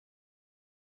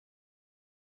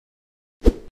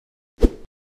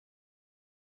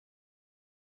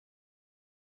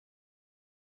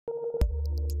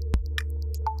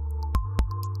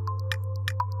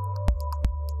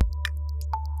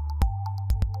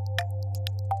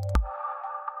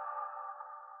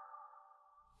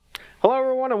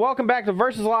everyone, and welcome back to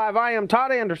Versus Live. I am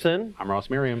Todd Anderson. I'm Ross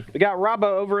Merriam. We got Robbo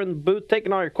over in the booth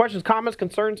taking all your questions, comments,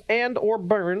 concerns, and or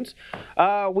burns.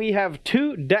 We have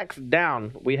two decks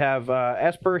down. We have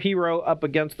Esper Hero up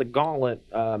against the Gauntlet.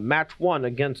 Match 1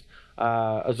 against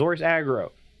Azorius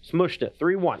Aggro. Smushed it,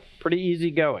 3-1. Pretty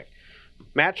easy going.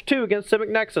 Match 2 against Simic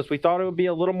Nexus. We thought it would be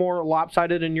a little more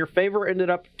lopsided in your favor. Ended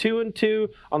up 2-2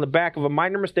 on the back of a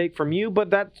minor mistake from you,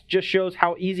 but that just shows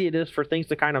how easy it is for things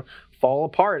to kind of fall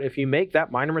apart if you make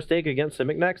that minor mistake against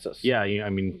Simic Nexus. Yeah, I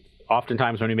mean,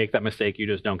 oftentimes when you make that mistake, you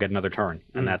just don't get another turn,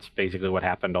 and that's basically what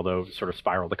happened, although it sort of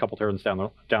spiraled a couple turns down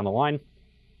the line,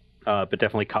 but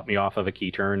definitely cut me off of a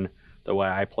key turn the way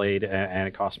I played, and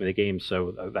it cost me the game,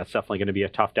 so that's definitely going to be a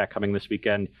tough deck coming this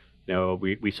weekend. You know,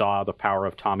 we saw the power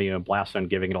of Tamio and Blaston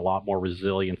giving it a lot more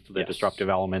resilience to the disruptive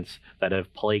elements that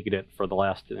have plagued it for the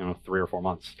last 3 or 4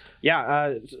 months.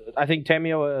 Yeah, I think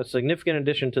Tamio a significant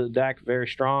addition to the deck, very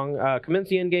strong. Commence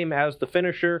the endgame as the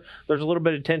finisher. There's a little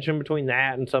bit of tension between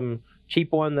that and some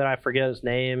cheap one that I forget his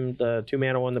name, the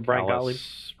 2-mana one, the Brian Gottlieb.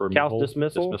 Callous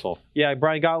Dismissal. Yeah,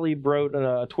 Brian Gottlieb wrote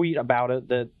a tweet about it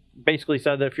that basically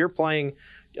said that if you're playing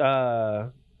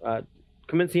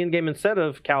Commence the endgame instead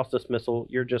of Callous Dismissal,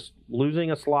 you're just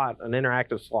losing a slot, an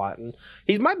interactive slot. And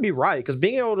he might be right, because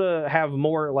being able to have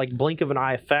more like blink of an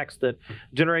eye effects that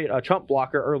generate a chump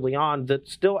blocker early on that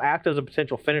still act as a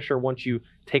potential finisher once you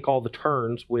take all the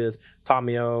turns with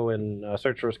Tamio and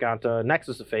Search for Riscanta,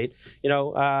 Nexus of Fate,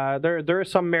 there is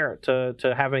some merit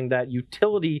to having that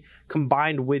utility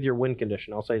combined with your win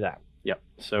condition. I'll say that. Yep.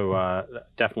 So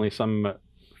definitely some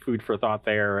food for thought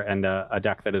there, and a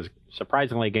deck that has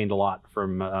surprisingly gained a lot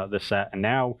from this set. And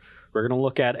now we're going to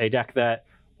look at a deck that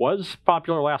was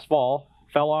popular last fall,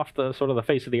 fell off the sort of the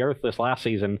face of the earth this last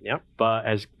season, but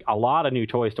has a lot of new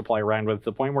toys to play around with, to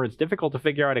the point where it's difficult to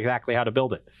figure out exactly how to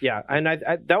build it. Yeah, and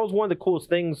I that was one of the coolest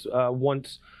things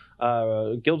once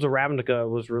Guilds of Ravnica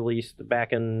was released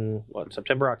back in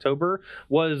September, October,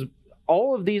 was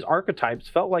all of these archetypes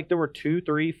felt like there were 2,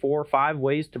 3, 4, 5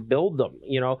 ways to build them.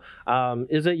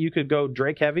 Izzet you could go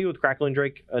Drake heavy with Crackling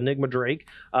Drake, Enigma Drake,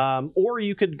 or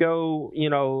you could go,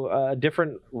 a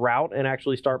different route and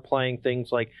actually start playing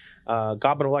things like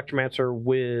Goblin Electromancer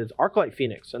with Arclight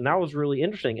Phoenix, and that was really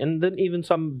interesting. And then even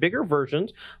some bigger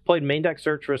versions played main deck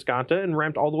Search for Riscanta and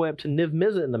ramped all the way up to Niv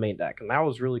Mizzet in the main deck, and that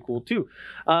was really cool too.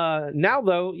 Now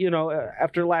though,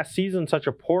 after last season, such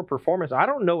a poor performance, I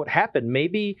don't know what happened.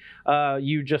 Maybe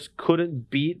you just couldn't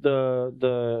beat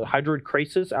the Hydroid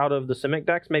Krasis out of the Simic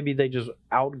decks. Maybe they just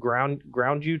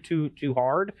ground you too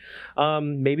hard.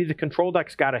 Maybe the control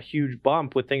decks got a huge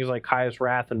bump with things like Kaya's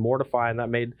Wrath and Mortify, and that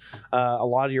made a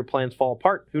lot of your plans fall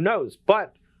apart. Who knows?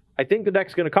 But I think the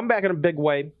deck's going to come back in a big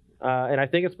way, and I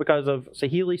think it's because of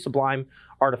Saheeli Sublime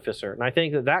Artificer. And I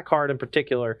think that card in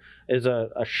particular is a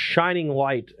shining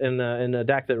light in a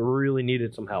deck that really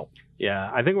needed some help.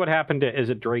 Yeah, I think what happened to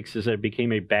Izzet Drakes is it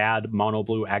became a bad mono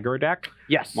blue aggro deck.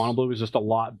 Yes. Mono blue was just a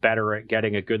lot better at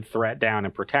getting a good threat down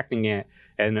and protecting it.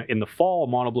 And in the fall,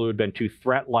 mono blue had been too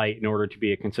threat light in order to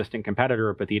be a consistent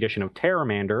competitor, but the addition of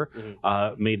Terramander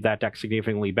made that deck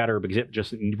significantly better, because it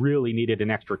just really needed an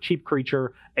extra cheap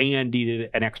creature and needed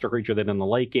an extra creature that in the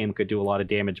late game could do a lot of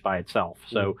damage by itself.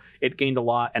 So it gained a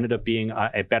lot, ended up being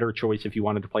a better choice if you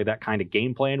wanted to play that kind of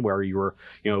game plan where you were,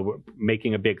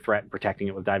 making a big threat and protecting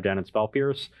it with Dive Down and Spell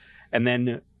Pierce. And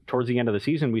then towards the end of the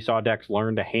season, we saw decks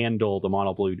learn to handle the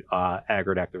mono blue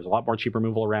aggro deck. There's a lot more cheap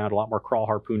removal around, a lot more Crawl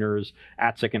Harpooners,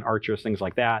 Atsic and Archers, things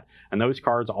like that. And those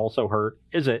cards also hurt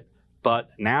Izzet.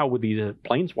 But now with these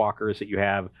Planeswalkers that you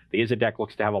have, the Izzet deck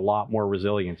looks to have a lot more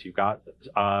resilience. You've got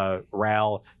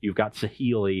Ral, you've got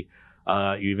Saheeli,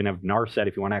 you even have Narset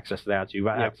if you want access to that. So you've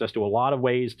got access to a lot of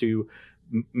ways to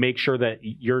make sure that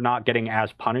you're not getting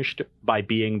as punished by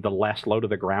being the less low to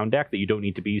the ground deck, that you don't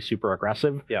need to be super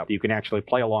aggressive. That you can actually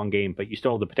play a long game, but you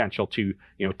still have the potential to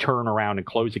turn around and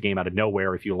close a game out of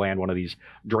nowhere if you land one of these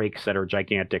Drakes that are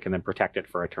gigantic and then protect it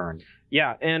for a turn.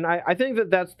 Yeah, and I think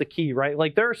that's the key, right?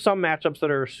 Like, there are some matchups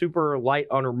that are super light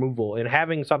on removal, and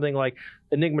having something like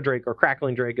Enigma Drake or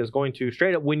Crackling Drake is going to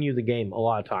straight up win you the game a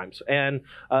lot of times. And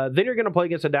then you're going to play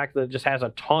against a deck that just has a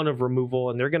ton of removal,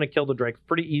 and they're going to kill the Drakes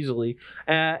pretty easily.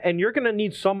 And you're going to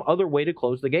need some other way to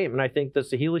close the game. And I think the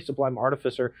Saheeli Sublime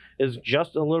Artificer is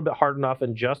just a little bit hard enough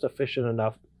and just efficient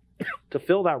enough to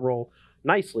fill that role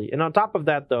nicely. And on top of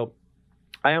that, though,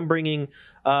 I am bringing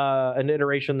an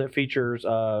iteration that features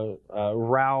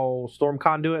Rao Storm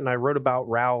Conduit, and I wrote about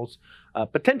Rao's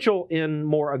potential in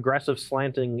more aggressive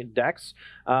slanting decks,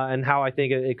 and how I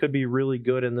think it could be really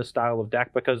good in this style of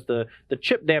deck, because the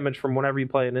chip damage from whenever you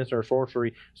play an instant or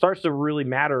sorcery starts to really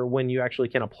matter when you actually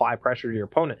can apply pressure to your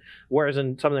opponent. Whereas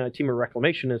in something like Team of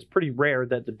Reclamation, it's pretty rare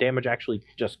that the damage actually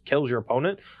just kills your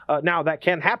opponent. Now, that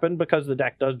can happen because the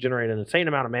deck does generate an insane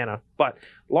amount of mana, but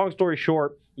long story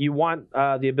short, you want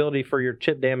the ability for your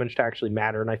chip damage to actually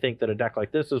matter, and I think that a deck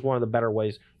like this is one of the better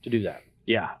ways to do that.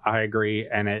 Yeah, I agree,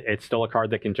 and it's still a card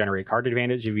that can generate card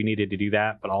advantage if you needed to do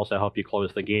that, but also help you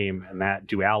close the game, and that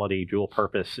duality, dual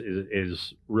purpose,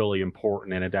 is really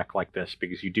important in a deck like this,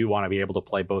 because you do want to be able to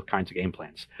play both kinds of game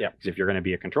plans. Yeah. Because if you're going to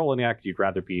be a controlling deck, you'd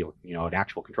rather be an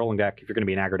actual controlling deck. If you're going to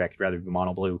be an aggro deck, you'd rather be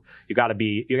mono blue. You got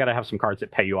to have some cards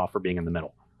that pay you off for being in the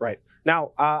middle. Right.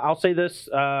 Now, I'll say this.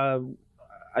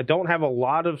 I don't have a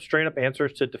lot of straight up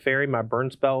answers to Teferi. My burn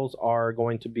spells are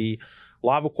going to be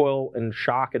Lava Coil and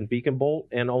Shock and Beacon Bolt,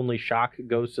 and only Shock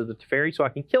goes to the Teferi, so I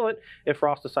can kill it if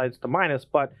Frost decides to minus.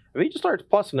 But if he just starts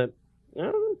plussing it,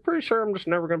 I'm pretty sure I'm just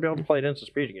never going to be able to play it instant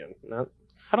speed again.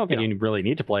 I don't think you really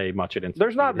need to play much at instant.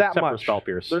 There's not speed, that much. For Spell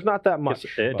Pierce. There's not that much.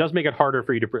 It does make it hard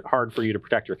for you to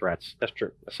protect your threats. That's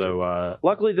true.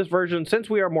 Luckily, this version, since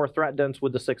we are more threat dense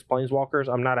with the 6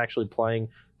 Planeswalkers, I'm not actually playing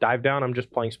Dive Down. I'm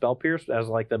just playing Spell Pierce as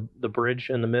like the bridge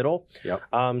in the middle. Yep.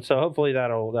 So hopefully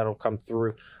that'll come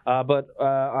through. But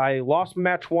I lost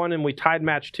match 1 and we tied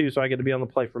match 2, so I get to be on the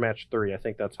play for match 3. I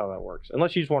think that's how that works.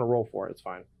 Unless you just want to roll for it, it's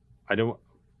fine.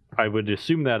 I would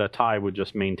assume that a tie would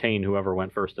just maintain whoever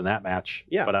went first in that match.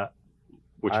 Yeah. But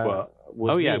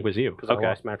was me, it was you. Because I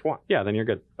lost match 1. Yeah, then you're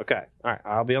good. Okay. All right.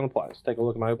 I'll be on the play. Let's take a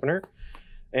look at my opener.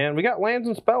 And we got lands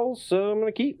and spells, so I'm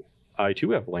going to keep. I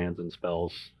too have lands and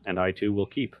spells, and I too will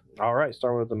keep. All right.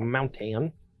 Start with the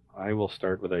Mountain. I will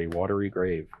start with a Watery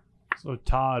Grave. So,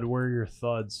 Todd, where are your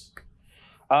thuds?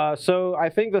 So I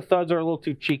think the thuds are a little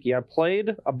too cheeky. I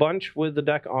played a bunch with the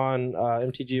deck on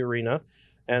MTG Arena,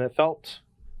 and it felt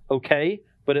okay,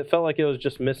 but it felt like it was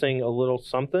just missing a little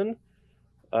something.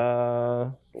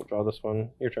 We'll draw this one.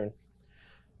 Your turn.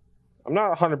 I'm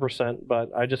not 100%,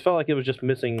 but I just felt like it was just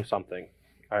missing something.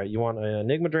 All right, you want an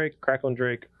Enigma Drake, Crackling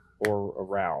Drake, or a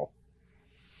Rao?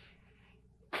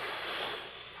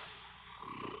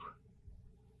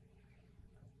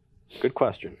 Good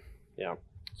question. Yeah.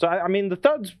 So, I mean, the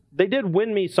thuds, they did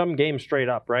win me some games straight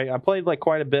up, right? I played like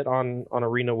quite a bit on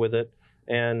Arena with it,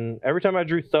 and every time I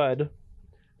drew thud,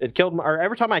 it killed my, or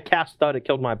every time I cast thud, it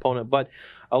killed my opponent, but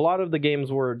a lot of the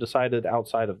games were decided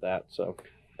outside of that, so.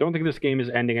 Don't think this game is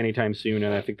ending anytime soon,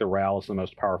 and I think the Ral is the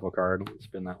most powerful card. Let's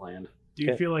spin that land. Do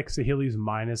you feel like Saheeli's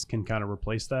minus can kind of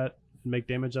replace that and make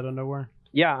damage out of nowhere?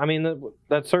 Yeah, I mean,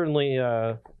 that's certainly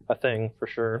a thing, for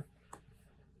sure.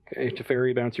 Okay,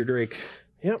 Teferi, bounce your Drake.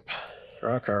 Yep.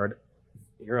 Draw a card.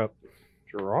 You're up.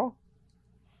 Draw.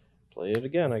 Play it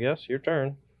again, I guess. Your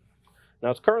turn. Now,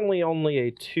 it's currently only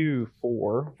a 2-4.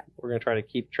 We're going to try to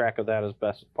keep track of that as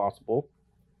best as possible.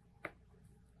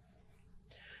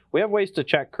 We have ways to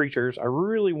check creatures. I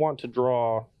really want to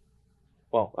draw...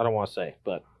 Well, I don't want to say,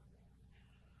 but...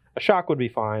 A shock would be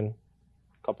fine.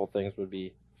 A couple things would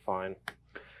be fine.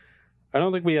 I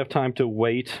don't think we have time to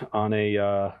wait on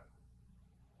a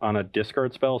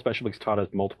discard spell, especially because Todd has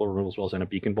multiple removal spells and a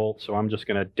Beacon Bolt, so I'm just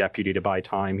going to Deputy to buy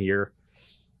time here.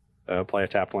 Play a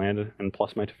tapped land and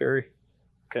plus my Teferi.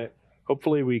 Okay.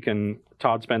 Hopefully we can...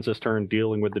 Todd spends his turn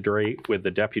dealing with the Drake, with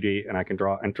the Deputy, and I can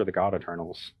draw Enter the God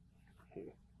Eternals.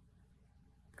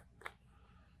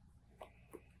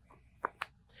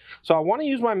 So I want to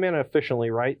use my mana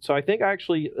efficiently, right? So I think I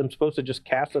actually am supposed to just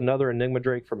cast another Enigma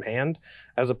Drake from hand,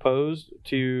 as opposed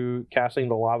to casting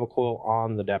the Lava Coil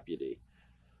on the Deputy.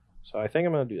 So I think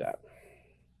I'm going to do that.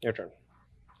 Your turn.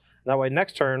 That way,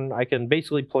 next turn, I can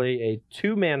basically play a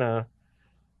 2-mana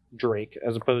Drake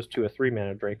as opposed to a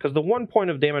 3-mana Drake. Because the 1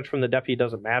 point of damage from the Deputy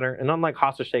doesn't matter. And unlike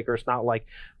Hostage Taker, it's not like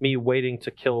me waiting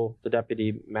to kill the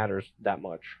Deputy matters that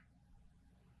much.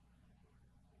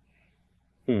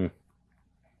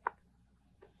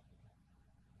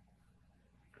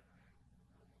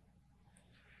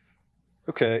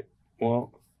 Okay,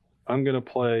 well, I'm going to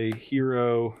play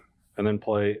Hero and then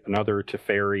play another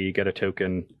Teferi, get a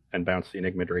token, and bounce the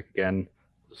Enigma Drake again.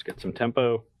 Just get some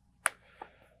tempo.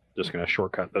 Just going to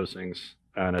shortcut those things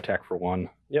and attack for 1.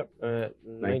 Yep,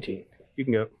 19. You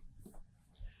can go.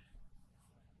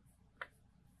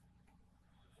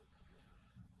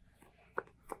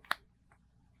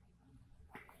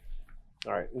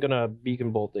 All right, I'm going to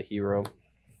Beacon Bolt the Hero.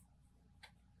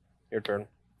 Your turn.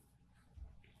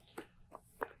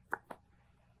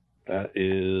 That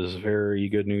is very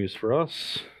good news for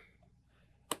us.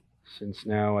 since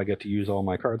now I get to use all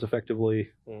my cards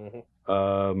effectively. Mm-hmm.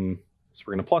 So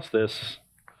we're going to plus this.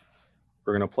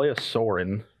 We're going to play a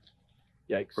Sorin.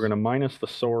 Yikes. We're going to minus the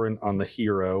Sorin on the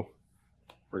hero.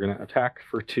 We're going to attack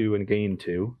for 2 and gain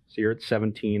 2. So you're at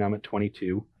 17, I'm at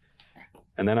 22.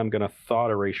 And then I'm going to Thought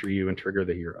Erasure you and trigger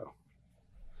the hero.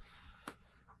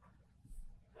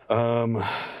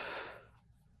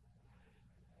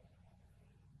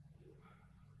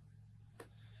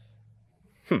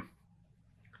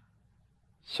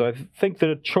 So I think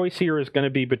the choice here is going to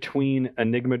be between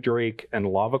Enigma Drake and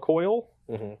Lava Coil.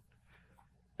 Mm-hmm.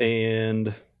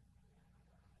 And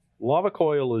Lava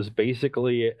Coil is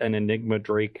basically an Enigma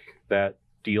Drake that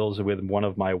deals with one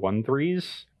of my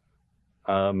 1/3s,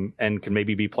 and can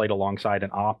maybe be played alongside an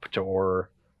Opt or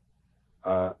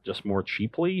just more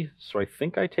cheaply. So I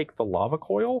think I take the Lava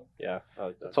Coil. Yeah, I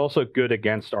like that. It's also good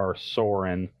against our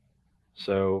Sorin.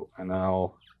 So, and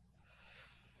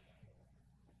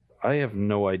I have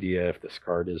no idea if this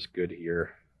card is good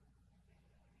here.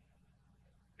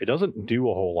 It doesn't do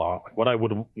a whole lot. What I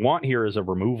would want here is a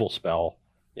removal spell.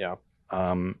 Yeah.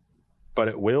 But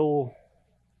it will,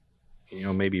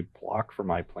 maybe block for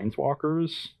my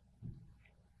Planeswalkers.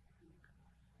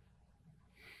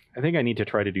 I think I need to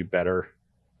try to do better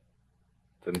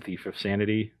than Thief of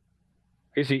Sanity.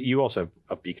 I guess you also have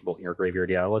a Beacon Bolt in your graveyard.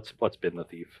 Yeah, let's bin the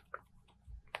Thief.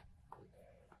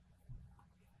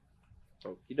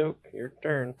 Okie doke, your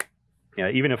turn. Yeah,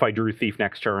 even if I drew Thief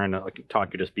next turn, Todd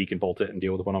could just Beacon Bolt it and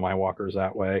deal with one of my walkers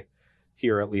that way.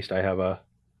 Here, at least I have a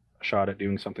shot at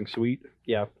doing something sweet.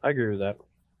 Yeah, I agree with that.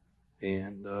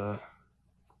 And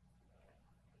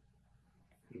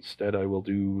instead, I will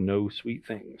do no sweet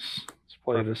things. Let's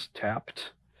play this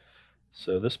tapped.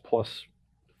 So this plus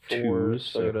 4, 2.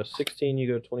 so I go to 16, you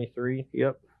go to 23.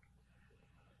 Yep.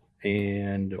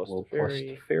 And Plus we'll the plus fairy.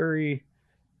 the fairy.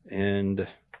 And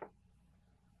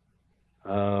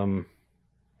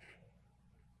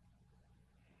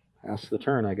that's the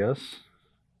turn, I guess.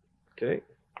 Okay.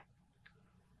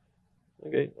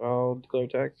 Okay, I'll declare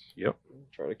attacks. Yep.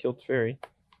 Try to kill the fairy.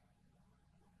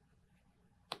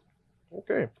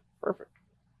 Okay, perfect.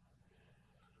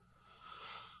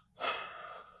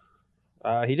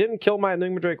 He didn't kill my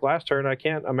Enigma Drake last turn. I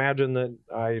can't imagine that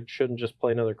I shouldn't just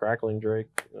play another Crackling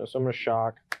Drake. So I'm going to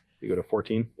shock. You go to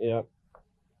 14. Yep.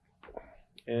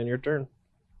 And your turn.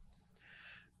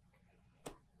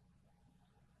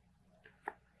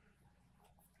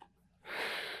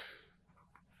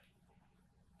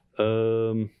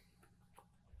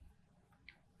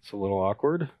 It's a little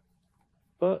awkward,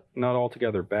 but not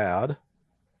altogether bad.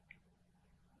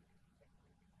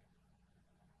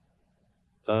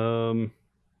 Let's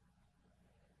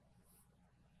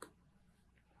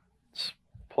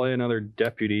play another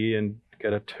Deputy and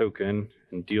get a token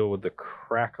and deal with the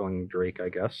Crackling Drake, I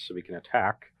guess, so we can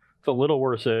attack. It's a little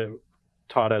worse.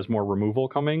 Todd has more removal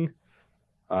coming.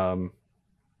 I mean,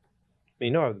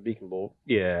 you know I have the Beacon Bolt.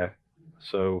 Yeah,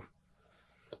 so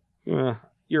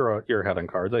you're ahead on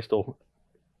cards. I still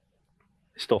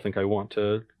think I want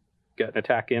to get an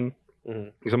attack in,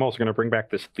 because I'm also going to bring back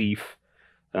this Thief.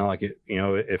 And like it,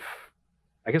 if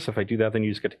I do that, then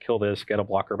you just get to kill this, get a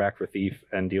blocker back for Thief,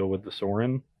 and deal with the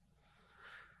Sorin.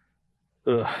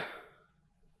 Ugh.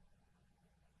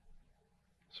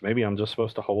 So maybe I'm just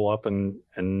supposed to hole up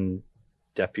and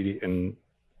Deputy and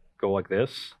go like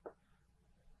this.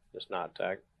 Just not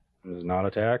attack. Does not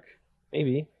attack.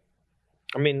 Maybe.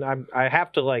 I mean, I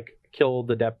have to kill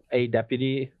the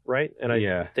deputy, right? And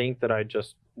I think that I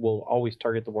just will always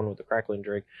target the one with the Crackling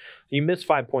Drake. You miss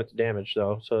 5 points of damage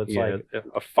though, so it's like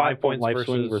a 5-point life versus,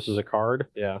 swing versus a card.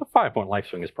 Yeah, a 5-point life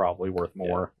swing is probably worth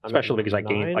more, especially because I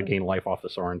gain life off the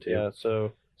Sorin too. Yeah,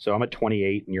 so I'm at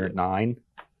 28 and you're at 9.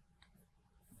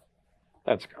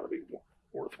 That's got to be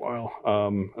worthwhile.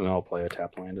 And then I'll play a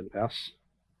tap land and pass.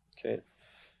 Okay.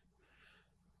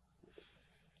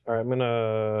 All right, I'm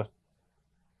gonna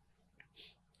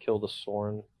kill the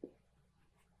Sorin.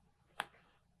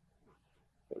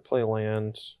 Gonna play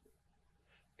land.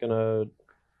 Gonna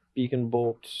Beacon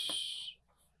Bolt.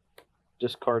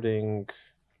 Discarding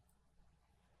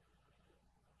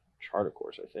Chart of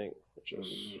Course, I think, which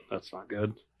is that's not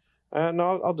good.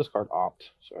 No, I'll discard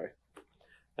Opt. Sorry,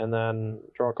 and then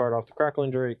draw a card off the Crackling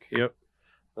Drake. Yep.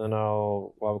 Then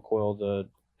I'll Lava Coil the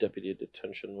Deputy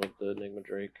Detention with the Enigma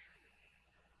Drake.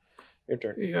 Your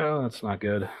turn. Yeah, that's not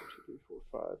good. 2, 3,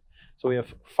 4, 5. So we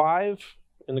have 5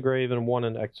 in the grave and 1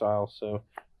 in exile. So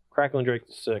Crackling Drake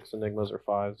is 6, Enigmas are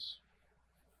 5s.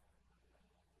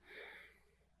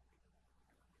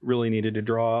 Really needed to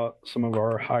draw some of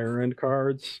our higher end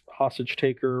cards, Hostage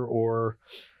Taker or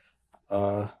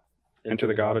Enter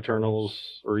the God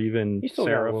Eternals, or even You still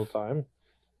got a Seraph. little time.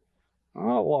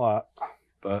 Not a lot,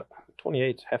 but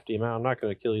 28's a hefty amount. I'm not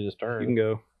going to kill you this turn. you can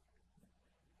go.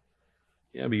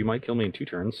 Yeah, but you might kill me in 2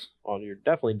 turns. Well, you're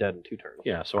definitely dead in 2 turns.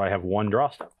 Yeah, so I have 1 draw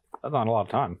step. That's not a lot of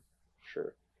time.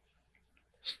 Sure.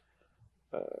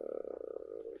 Okay.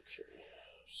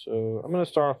 So I'm going to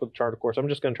start off with Chart of Course. I'm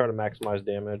just going to try to maximize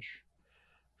damage.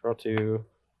 Draw 2.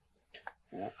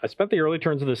 Yeah. I spent the early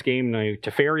turns of this game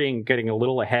Teferiing, getting a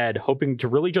little ahead, hoping to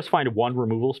really just find 1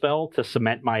 removal spell to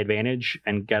cement my advantage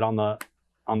and get on the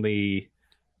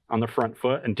front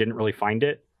foot, and didn't really find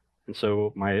it. And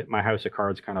so my house of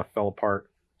cards kind of fell apart.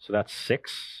 So that's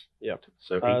 6. Yep.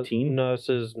 So 18. No, this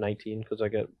is 19 because I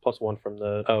get +1 from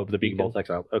the. Oh, the Beacon Bolt's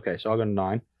exiled. Okay, so I'll go to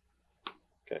 9.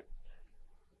 Okay.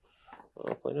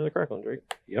 I'll play another Crackling Drake.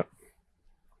 Yep.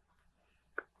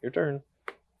 Your turn.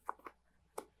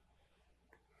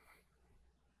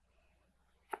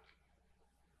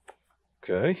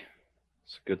 Okay,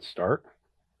 it's a good start.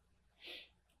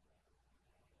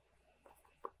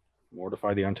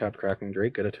 Mortify the untapped Crackling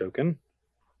Drake, get a token.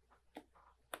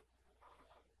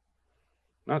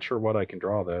 Not sure what I can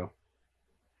draw, though.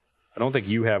 I don't think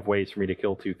you have ways for me to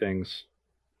kill 2 things.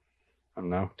 I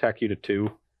don't know. Attack you to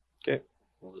 2. Okay.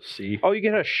 We'll just see. Oh, you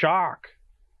get a shock.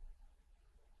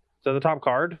 Is that the top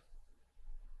card?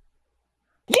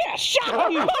 Yeah,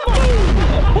 shock you!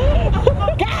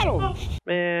 Got him!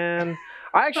 Man,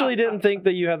 I actually didn't think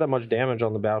that you had that much damage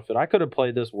on the battlefield. I could have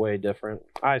played this way different.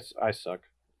 I suck.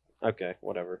 Okay,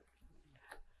 whatever.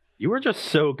 You were just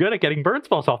so good at getting burn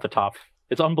spells off the top.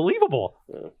 It's unbelievable.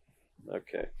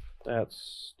 Okay,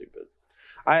 that's stupid.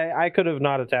 I could have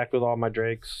not attacked with all my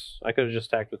drakes. I could have just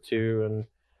attacked with 2 and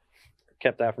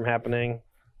kept that from happening.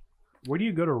 Where do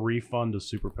you go to refund a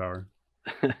superpower?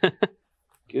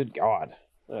 Good God,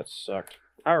 that sucked.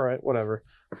 All right, whatever.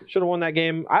 Should have won that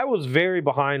game. I was very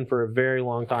behind for a very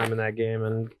long time in that game,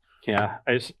 and Yeah,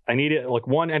 I needed, like,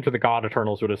 1 Enter the God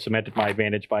Eternals would have cemented my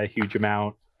advantage by a huge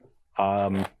amount.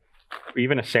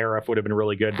 Even a Seraph would have been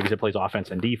really good because it plays offense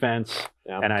and defense,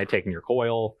 and I had taken your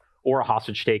coil, or a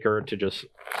Hostage Taker to just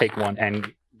take 1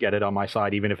 and get it on my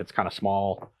side, even if it's kind of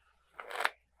small.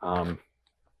 I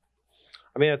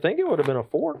mean, I think it would have been a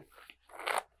 4.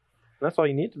 That's all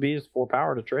you need to be is 4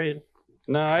 power to trade.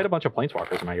 No, I had a bunch of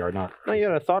Planeswalkers in my yard. Not. No, you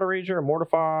had a Thought Eraser, a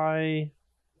Mortify.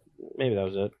 Maybe that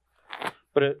was it.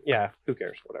 But yeah, who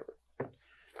cares? Whatever.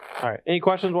 All right. Any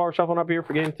questions while we're shuffling up here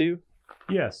for game 2?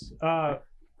 Yes.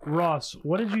 Ross,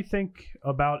 what did you think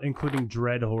about including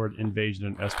Dreadhorde Invasion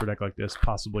in Esper deck like this,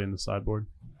 possibly in the sideboard?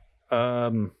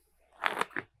 I'm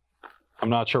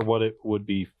not sure what it would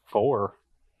be for.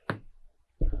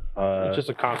 It's just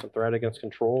a constant threat against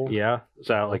control. Yeah, is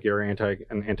that like your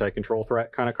anti-control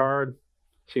threat kind of card?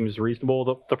 Seems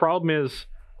reasonable. The problem is,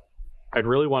 I'd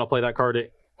really want to play that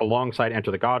card alongside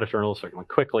Enter the God Eternal, so I can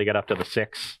quickly get up to the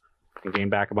 6 and gain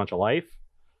back a bunch of life.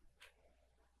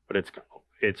 But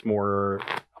it's more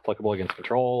applicable against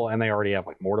control, and they already have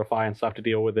like Mortify and stuff to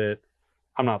deal with it.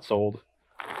 I'm not sold.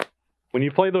 When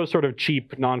you play those sort of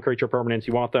cheap non-creature permanents,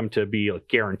 you want them to be like,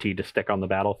 guaranteed to stick on the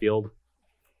battlefield.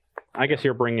 I guess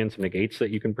you're bringing in some negates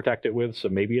that you can protect it with, so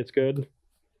maybe it's good.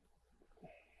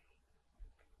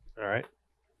 All right.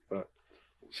 But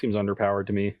it seems underpowered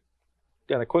to me.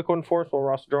 Got a quick one for us while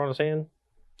Ross is drawing his hand?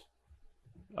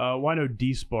 Why no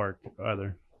D-Spark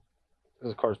either?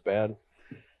 This card's bad.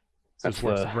 That's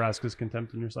worse than Vraska's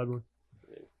Contempt in your sideboard.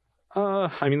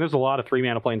 I mean, there's a lot of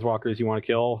 3-mana planeswalkers you want to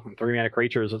kill, and 3-mana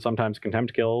creatures that sometimes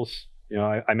Contempt kills. You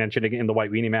know, I mentioned in the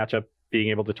White Weenie matchup being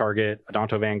able to target a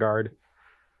Danto Vanguard.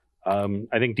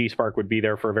 I think D-Spark would be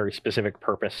there for a very specific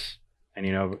purpose, and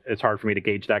you know, it's hard for me to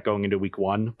gauge that going into week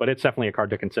 1, but it's definitely a card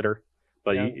to consider.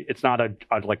 But yeah, it's not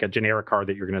like a generic card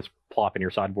that you're going to plop in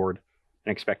your sideboard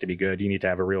and expect to be good. You need to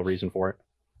have a real reason for it.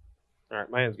 All right,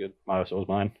 my hand's good. Oh, so was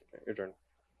mine. Okay, your turn.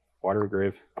 Water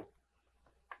Grave.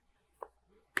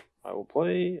 I will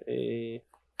play a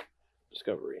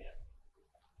Discovery.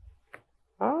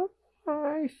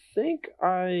 I think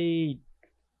I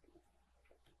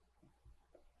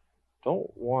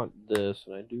don't want this,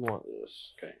 and I do want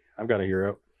this. Okay, I've got a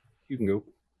hero. You can go.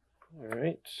 All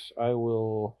right, I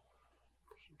will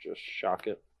just shock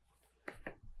it.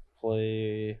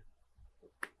 Play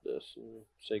this and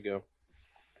say go.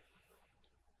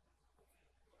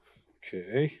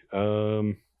 Okay.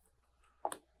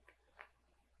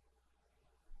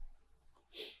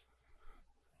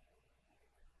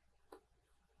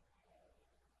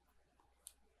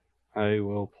 I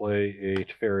will play a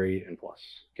Teferi and plus.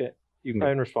 Okay. You can go.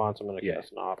 In response, I'm going to Yeah.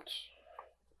 cast an opt.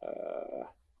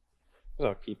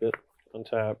 I'll keep it.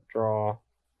 Untap, draw.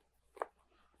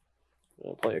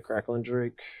 I'll play a Crackling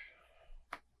Drake.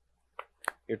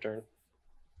 Your turn.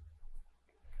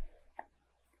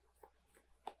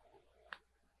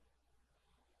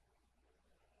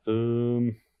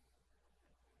 Okay,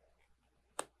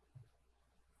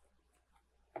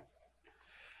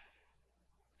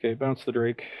 bounce the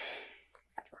Drake.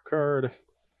 Draw a card.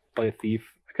 Play a Thief.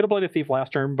 I could have played a Thief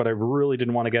last turn, but I really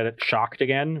didn't want to get it shocked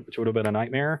again, which would have been a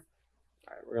nightmare.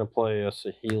 All right, we're gonna play a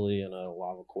Saheeli and a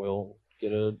Lava Coil.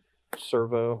 Get a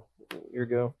servo. Here you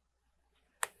go.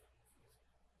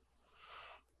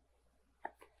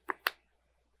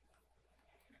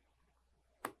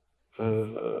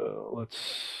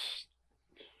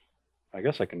 I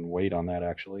guess I can wait on that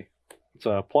actually. It's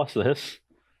plus this,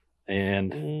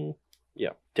 and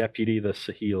yeah, deputy the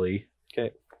Saheeli.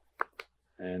 Okay,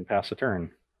 and pass the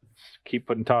turn. Keep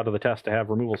putting Todd to the test to have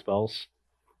removal spells.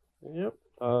 Yep.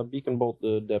 Beacon Bolt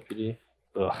the deputy.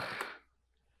 Ugh.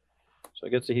 So I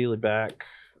get Saheeli back.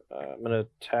 I'm gonna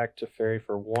attack Teferi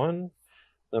for 1.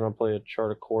 Then I'll play a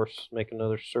Chart of Course, make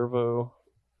another servo.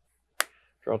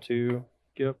 Draw 2.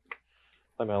 Yep.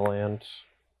 Play my land.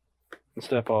 And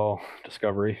step all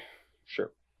discovery.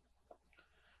 Sure.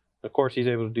 Of course, he's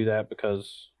able to do that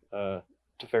because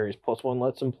Teferi's +1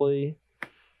 lets him play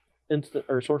instant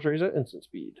or sorceries at instant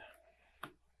speed.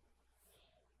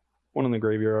 1 in the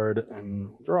graveyard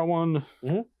and draw 1.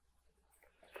 Mm-hmm.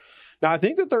 Now I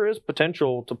think that there is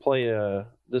potential to play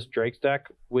this Drake's deck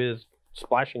with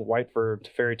splashing white for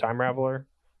Teferi Time Raveler.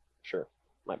 Sure,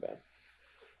 my bad.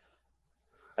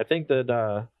 I think that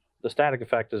the static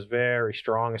effect is very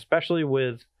strong, especially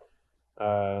with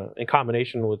in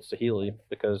combination with Saheeli,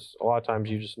 because a lot of times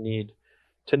you just need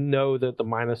to know that the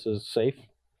minus is safe.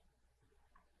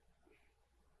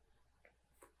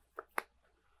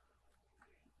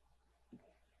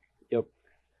 Yep.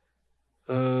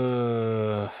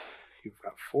 You've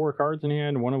got 4 cards in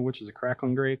hand, one of which is a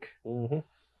Crackling Drake. Mm-hmm.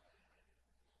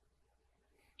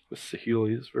 This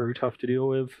Saheeli is very tough to deal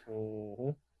with.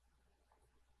 Mm-hmm.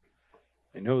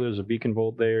 I know there's a Beacon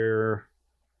Bolt there.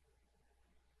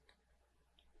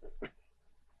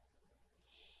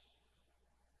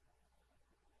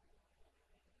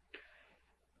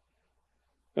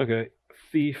 Okay,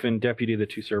 Thief and Deputy, the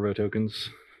 2 servo tokens.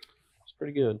 It's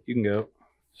pretty good. You can go.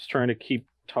 Just trying to keep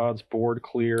Todd's board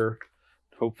clear.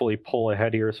 Hopefully pull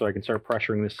ahead here so I can start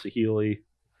pressuring this Saheeli.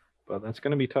 But that's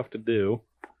going to be tough to do.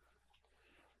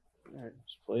 Alright,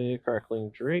 let's play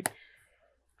Crackling Drake.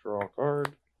 Draw a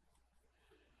card.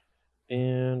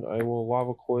 And I will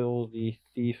Lava Coil the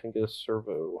Thief and get a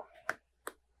servo.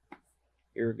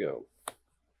 Here we go.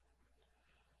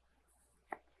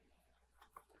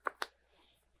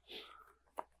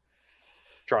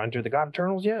 Drawing through the God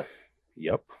Eternals yet?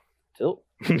 Yep. Tilt.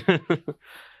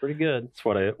 Pretty good. That's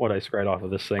what I scryed off of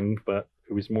this thing, but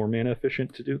it was more mana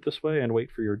efficient to do it this way and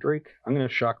wait for your Drake. I'm going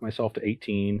to shock myself to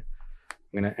 18.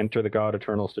 I'm going to enter the God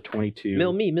Eternals to 22.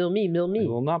 Mill me, mill me, mill me. I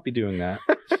will not be doing that.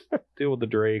 Deal with the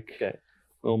Drake. Okay.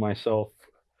 Mill myself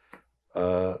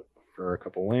for a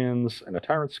couple lands and a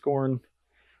Tyrant Scorn.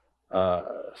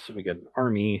 So we get an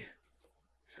army.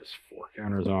 Has 4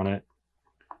 counters on it.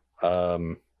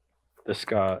 This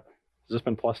got... Has this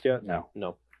been plussed yet? No.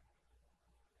 No.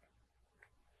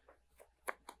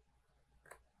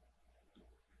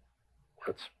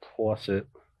 Let's plus it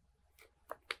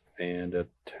and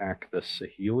attack the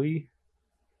Saheeli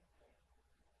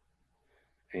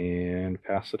and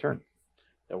pass the turn.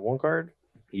 Got 1 card.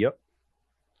 Yep.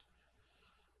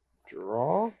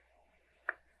 Draw.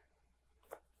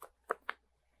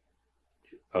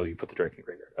 Oh, you put the Drake in the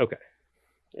graveyard. Okay.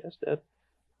 Yeah, it's dead.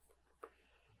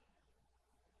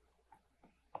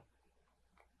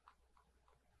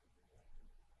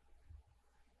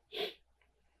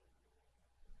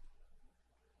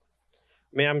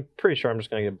 I mean, I'm pretty sure I'm just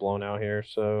gonna get blown out here,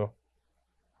 so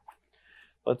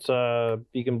let's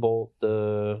Beacon Bolt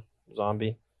the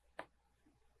zombie.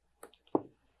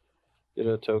 Get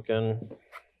a token.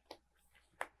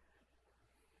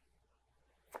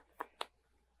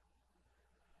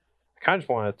 I kind of just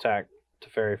want to attack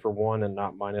Teferi for 1 and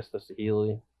not minus the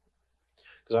Saheeli.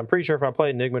 Because I'm pretty sure if I play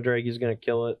Enigma Drake, he's going to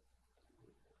kill it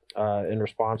in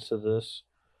response to this.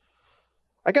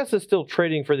 I guess it's still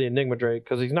trading for the Enigma Drake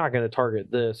because he's not going to target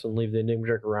this and leave the Enigma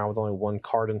Drake around with only 1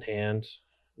 card in hand.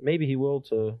 Maybe he will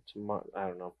I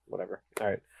don't know, whatever. All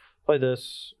right, play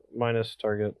this, minus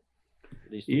target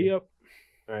these 2. Yep.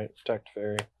 All right, attack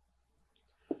Teferi.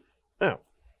 Now,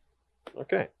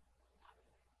 okay,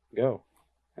 go.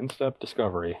 End step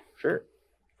discovery. Sure.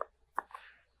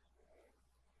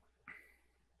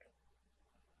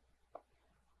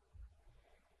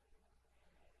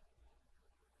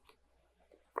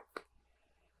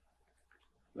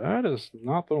 That is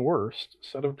not the worst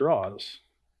set of draws.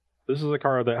 This is a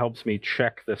card that helps me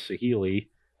check the Saheeli.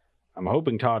 I'm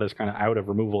hoping Todd is kind of out of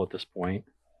removal at this point.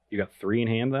 You got 3 in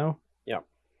hand, though? Yeah.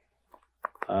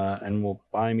 and will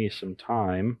buy me some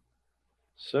time.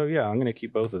 So yeah, I'm going to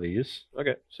keep both of these.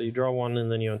 Okay, so you draw one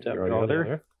and then you untap, Draw draw the the other.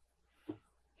 other.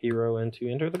 Hero into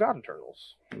enter the God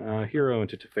Eternals. Hero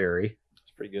into Teferi.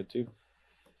 It's pretty good too.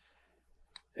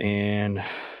 And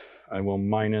I will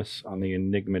minus on the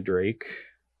Enigma Drake.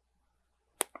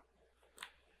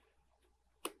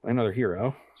 Another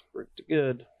hero. It's pretty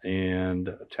good. And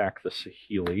attack the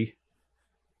Saheeli.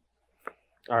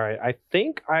 All right, I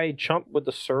think I chumped with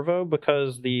the servo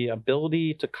because the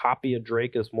ability to copy a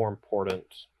Drake is more important.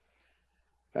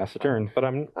 Pass the turn. But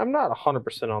I'm not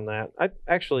 100% on that.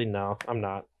 No, I'm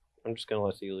not. I'm just gonna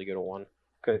let Saheeli go to 1.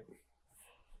 Okay.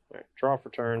 All right, draw for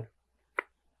turn.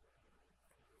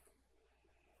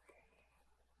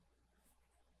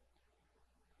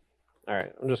 All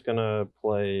right, I'm just gonna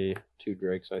play 2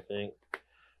 Drakes, I think.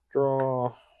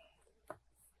 Draw.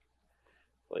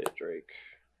 Play a Drake.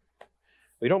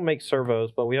 We don't make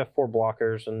servos, but we have 4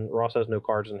 blockers, and Ross has no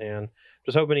cards in hand.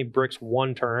 Just hoping he bricks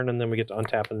 1 turn, and then we get to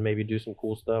untap and maybe do some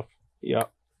cool stuff.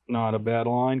 Yep. Not a bad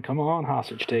line. Come on,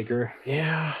 Hostage Taker.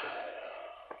 Yeah.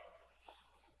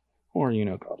 Or,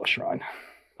 Godless Shrine.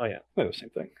 Oh, yeah. They're the same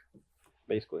thing.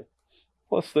 Basically.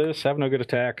 Plus this, have no good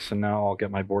attacks, and now I'll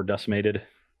get my board decimated.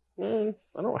 I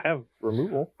don't have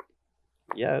removal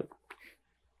yet.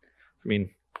 I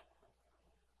mean...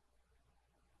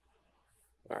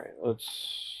 All right, let's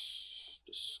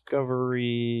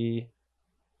Discovery,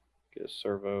 get a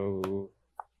servo,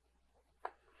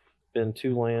 bend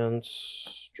 2 lands,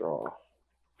 draw.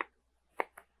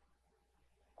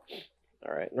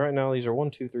 All right, and right now these are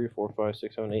 1, 2, 3, 4, 5,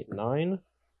 6, 7, 8, 9.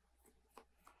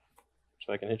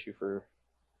 So I can hit you for.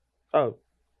 Oh,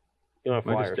 you don't have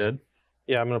I flyers. just did.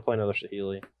 Yeah, I'm gonna play another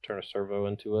Saheeli, turn a servo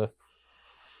into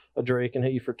a Drake, and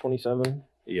hit you for 27.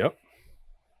 Yep.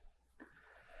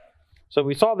 So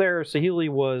we saw there Saheeli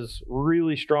was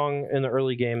really strong in the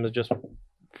early game, of just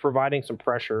providing some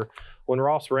pressure. When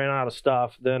Ross ran out of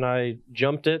stuff, then I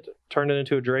jumped it, turned it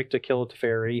into a Drake to kill a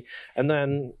Teferi, and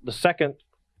then the second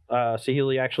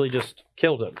Saheeli actually just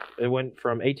killed him. It went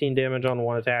from 18 damage on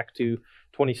 1 attack to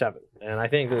 27. And I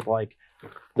think that like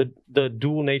the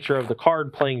dual nature of the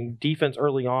card playing defense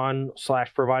early on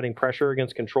 / providing pressure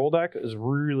against control deck is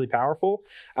really powerful.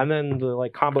 And then the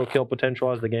like combo kill potential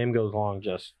as the game goes along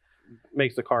just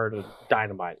makes the card a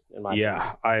dynamite in my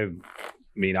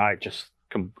opinion. I just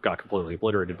got completely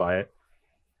obliterated by it.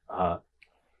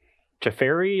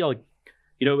 Teferi, like,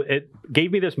 it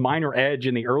gave me this minor edge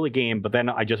in the early game, but then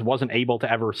I just wasn't able to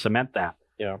ever cement that.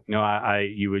 Yeah.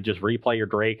 You would just replay your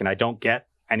Drake, and I don't get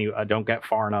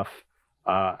far enough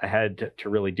ahead to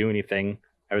really do anything.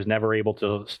 I was never able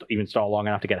to even stall long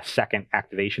enough to get a second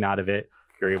activation out of it.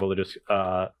 You're able to just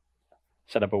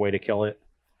set up a way to kill it.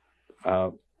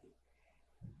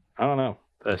 I don't know.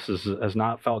 This has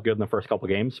not felt good in the first couple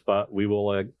games, but we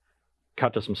will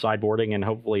cut to some sideboarding and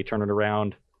hopefully turn it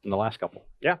around in the last couple.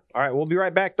 Yeah. All right. We'll be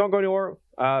right back. Don't go anywhere.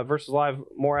 Versus Live,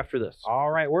 more after this.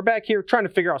 All right. We're back here trying to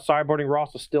figure out sideboarding.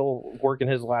 Ross is still working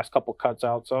his last couple cuts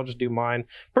out, so I'll just do mine.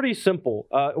 Pretty simple.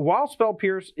 While Spell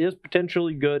Pierce is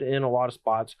potentially good in a lot of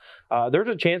spots, there's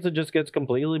a chance it just gets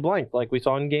completely blanked, like we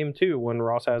saw in game 2 when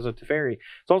Ross has a Teferi.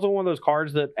 It's also one of those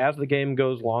cards that as the game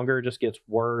goes longer, it just gets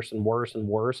worse and worse and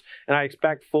worse. And I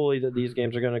expect fully that these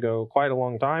games are going to go quite a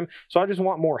long time. So I just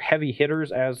want more heavy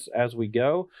hitters as we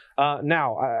go.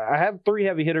 Now, I have 3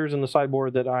 heavy hitters in the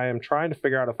sideboard that I am trying to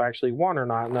figure out if I actually want or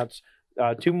not, and that's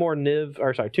 2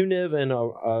 Niv and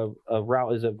a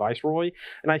route is at Viceroy.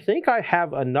 And I think I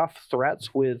have enough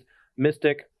threats with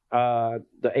Mystic, the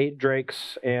 8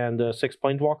 Drakes, and the 6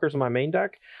 Planeswalkers in my main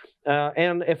deck.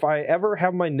 And if I ever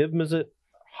have my Niv Mizzet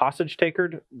hostage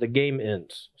takered, the game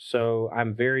ends. So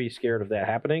I'm very scared of that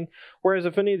happening. Whereas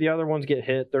if any of the other ones get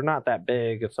hit, they're not that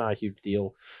big. It's not a huge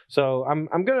deal. So I'm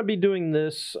going to be doing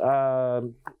this.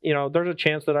 There's a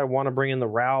chance that I want to bring in the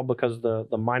Ral because the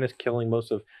minus killing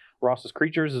most of Ross's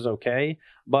creatures is okay.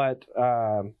 But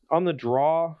on the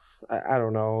draw, I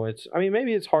don't know.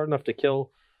 Maybe it's hard enough to kill.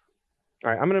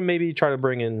 All right, I'm going to maybe try to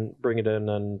bring it in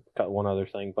and cut one other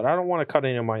thing. But I don't want to cut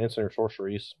any of my instant or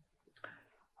sorceries.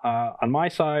 On my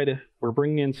side, we're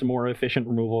bringing in some more efficient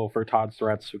removal for Todd's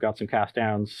threats. We've got some cast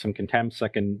downs, some contempts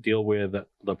that can deal with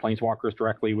the Planeswalkers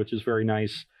directly, which is very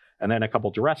nice. And then a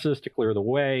couple duresses to clear the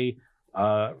way,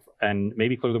 and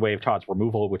maybe clear the way of Todd's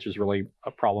removal, which is really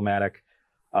problematic.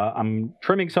 I'm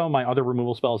trimming some of my other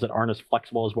removal spells that aren't as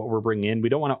flexible as what we're bringing in. We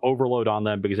don't want to overload on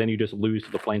them because then you just lose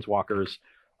to the Planeswalkers.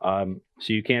 So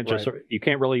you can't you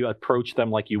can't really approach them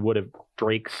like you would have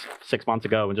Drakes 6 months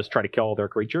ago and just try to kill all their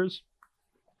creatures,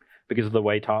 because of the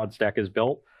way Todd's deck is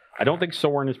built. I don't think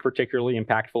Sorin is particularly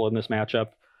impactful in this matchup.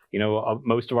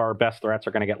 Most of our best threats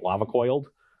are going to get lava coiled.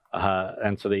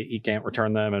 And so you can't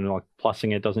return them, and like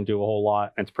plussing it doesn't do a whole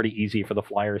lot. And it's pretty easy for the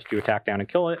flyers to attack down and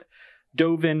kill it.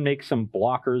 Dovin makes some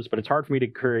blockers, but it's hard for me to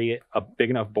create a big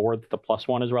enough board that the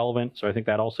 +1 is relevant. So I think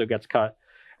that also gets cut.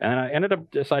 And then I ended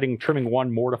up deciding trimming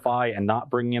 1 Mortify and not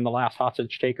bringing in the last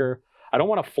hostage taker. I don't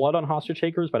want to flood on hostage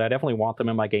takers, but I definitely want them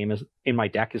in my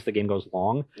deck as the game goes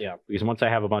long. Yeah. Because once I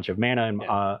have a bunch of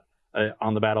mana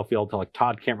on the battlefield, like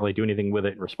Todd can't really do anything with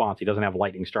it in response. He doesn't have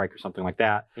Lightning Strike or something like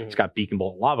that. He's got Beacon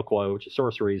Bolt and Lava Coil, which is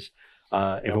sorceries.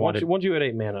 Once you hit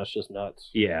 8 mana, it's just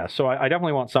nuts. Yeah, so I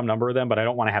definitely want some number of them, but I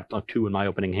don't want to have 2 in my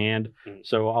opening hand.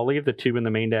 So I'll leave the 2 in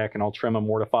the main deck, and I'll trim a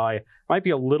Mortify. Might be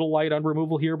a little light on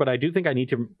removal here, but I do think I need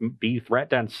to be threat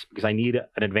dense because I need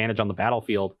an advantage on the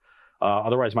battlefield.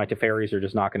 Otherwise, my Teferis are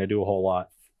just not going to do a whole lot.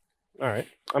 All right,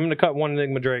 I'm going to cut 1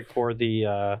 Enigma Drake for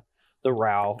the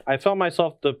Row. I found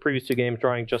myself the previous 2 games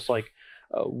drawing just like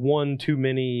 1 too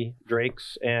many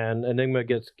Drakes, and Enigma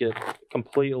get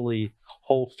completely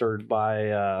holstered by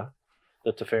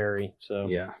the Teferi. So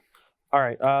yeah. All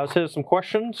right, let's hit some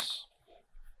questions.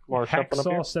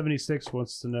 Hacksaw 76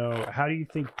 wants to know, how do you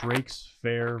think Drakes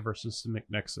fare versus Simic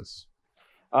Nexus?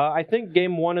 I think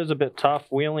game 1 is a bit tough.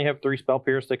 We only have 3 spell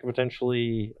pierce that can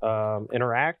potentially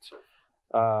interact.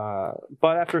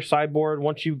 But after sideboard,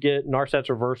 once you get Narset's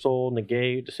Reversal,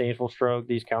 Negate, Disdainful Stroke,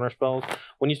 these counter spells,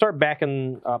 when you start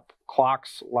backing up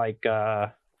clocks like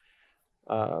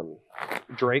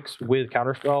Drakes with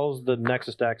counter spells, the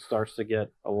Nexus deck starts to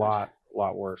get a lot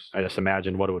worse. I just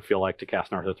imagined what it would feel like to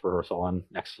cast Narset's Reversal on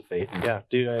Nexus of Fate. Yeah,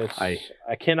 dude, I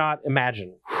cannot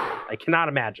imagine. I cannot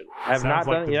imagine. I have not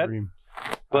done it yet,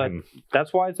 but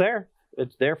that's why it's there.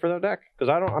 It's there for that deck because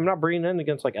I'm not bringing in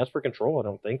against like Esper Control. I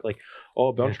don't think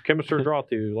a bunch of Chemister draw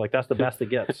through, like that's the best it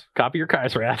gets. Copy your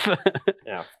Kai's Wrath.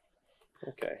 Yeah.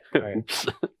 Okay. All right. Oops.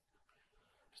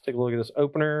 Let's take a look at this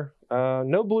opener.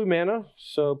 No blue mana,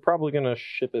 so probably gonna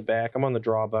ship it back. I'm on the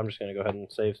draw, but I'm just gonna go ahead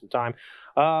and save some time.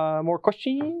 More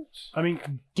questions? I mean,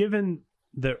 given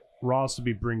that Ross will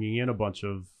be bringing in a bunch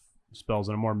of spells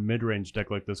in a more mid-range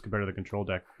deck like this compared to the control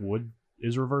deck,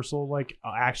 is reversal like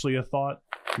actually a thought?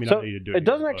 I mean, so it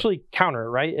doesn't actually counter,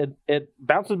 right? It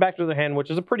bounces back to the hand, which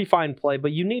is a pretty fine play,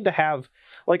 but you need to have,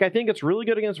 like, I think it's really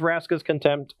good against Vraska's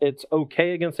Contempt. It's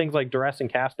okay against things like Duress and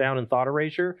Cast Down and Thought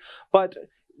Erasure, but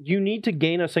you need to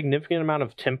gain a significant amount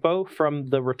of tempo from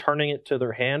the returning it to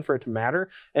their hand for it to matter.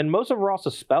 And most of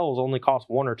Ross's spells only cost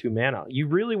 1 or 2 mana. You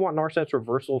really want Narset's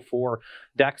Reversal for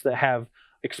decks that have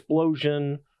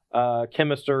Explosion,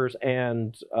 Chemisters,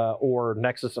 and or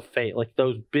Nexus of Fate, like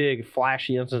those big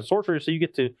flashy instant sorcerers, so you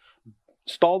get to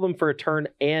stall them for a turn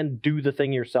and do the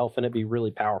thing yourself and it'd be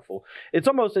really powerful. It's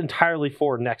almost entirely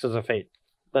for Nexus of Fate.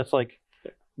 That's like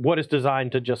what is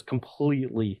designed to just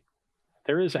completely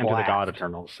there is Enter the God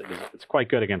Eternals. It's quite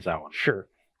good against that one. Sure.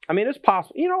 I mean, it's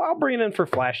possible. I'll bring it in for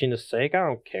flashiness sake. I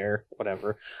don't care.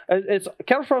 Whatever. It's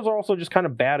counterspells are also just kind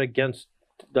of bad against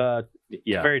the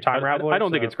very time raveler. I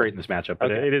don't think it's great in this matchup,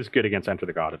 but it is good against Enter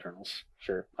the God Eternals.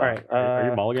 Sure. All right. Are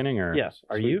you mulliganing or? Yes.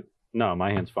 Are you? No,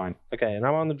 my hand's fine. Okay, and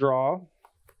I'm on the draw,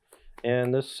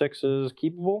 and this 6 is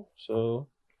keepable. So,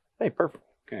 hey, perfect.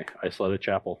 Okay, Isolated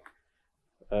Chapel.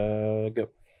 Go.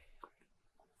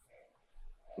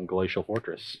 And Glacial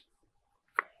Fortress.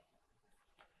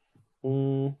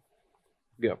 Go.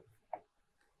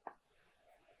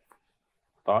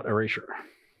 Thought Erasure.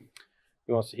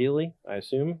 You want Saheeli, I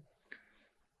assume?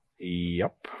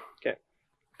 Yep. Okay.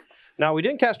 Now, we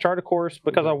didn't cast Chart of Course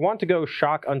because I want to go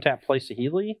shock, untap, play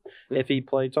Saheeli if he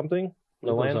played something.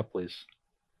 No land. Up, please.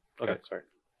 Okay, sorry.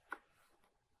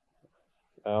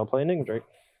 I'll play Enigma Drake.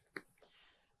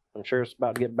 I'm sure it's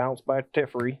about to get bounced by a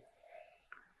Teferi.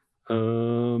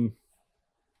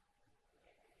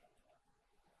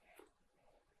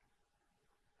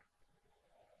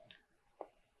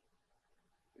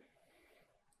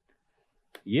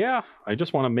 Yeah, I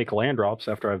just want to make land drops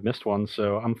after I've missed one,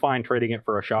 so I'm fine trading it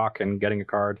for a shock and getting a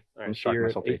card. All right, so you're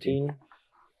at 18.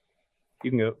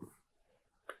 You can go.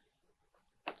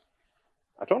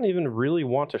 I don't even really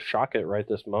want to shock it right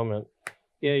this moment.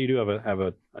 Yeah, you do have a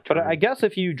turn. But I guess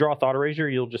if you draw Thought Erasure,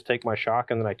 you'll just take my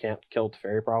shock, and then I can't kill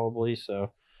Teferi probably.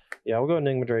 So, yeah, we'll go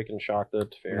Enigma Drake and shock the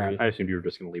Teferi. I assumed you were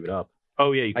just going to leave it up.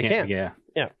 Oh, yeah, you can't. I can. Yeah.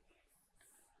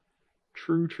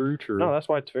 True. No, that's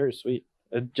why Teferi's sweet.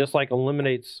 It just like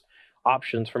eliminates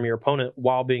options from your opponent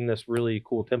while being this really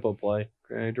cool tempo play.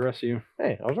 Okay, address you.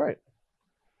 Hey, I was right.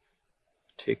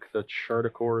 Take the Chart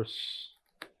of Course.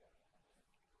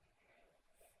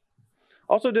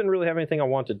 Also, didn't really have anything I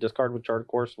wanted to discard with Chart of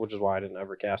Course, which is why I didn't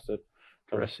ever cast it.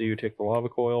 Address you, take the Lava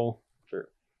Coil. Sure.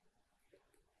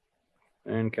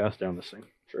 And cast down this thing.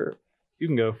 Sure. You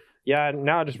can go. Yeah,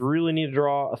 now I just really need to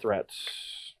draw a threat.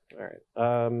 All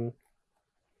right.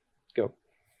 Go.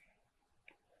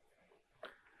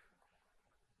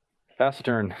 Pass the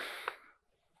turn.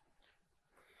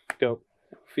 Go.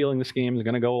 Feeling this game is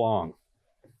going to go long.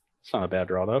 It's not a bad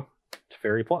draw, though.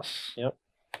 Teferi plus. Yep.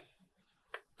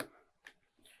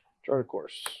 Chart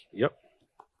course. Yep.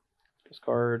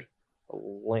 Discard a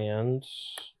land.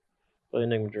 Play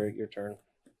Enigma Drake. Your turn.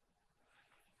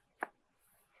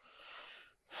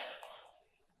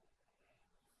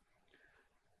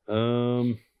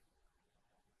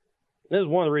 This is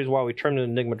one of the reasons why we trimmed an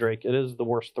Enigma Drake. It is the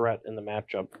worst threat in the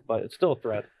matchup, but it's still a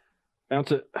threat.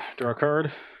 Bounce it. Draw a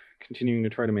card. Continuing to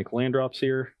try to make land drops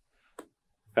here.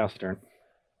 Pass the turn.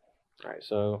 All right,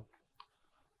 so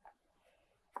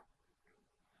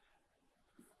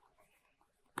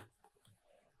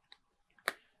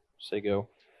say go.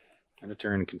 And a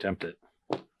turn and contempt it.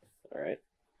 All right.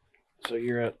 So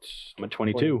you're at. I'm at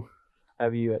 22.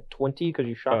 Have you at 20 because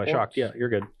you shocked? Shocked. Yeah, you're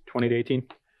good. 20 to 18.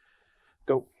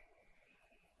 Go.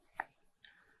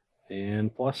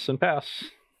 And plus and pass.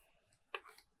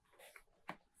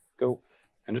 Go.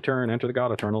 End a turn. Enter the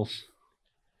God Eternals.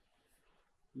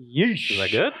 Yeesh. Is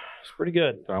that good? It's pretty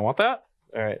good. Do I want that?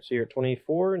 All right, so you're at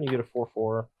 24 and you get a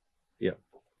 4/4.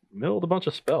 Milled a bunch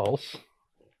of spells.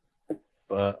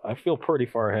 But I feel pretty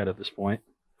far ahead at this point.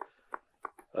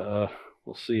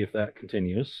 We'll see if that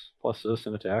continues. Plus this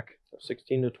and attack.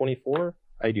 16 to 24.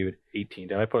 I do 18.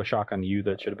 Did I put a shock on you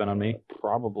that should have been on me?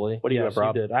 Probably. What do you Yes, have,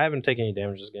 Rob? did. I haven't taken any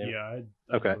damage this game. Yeah,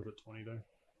 Okay. was at 20 there.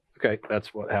 Okay,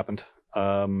 that's what happened.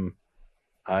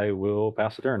 I will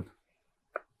pass the turn.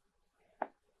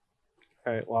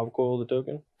 All right, Lava Coil the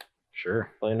token.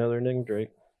 Sure. Play another Enigma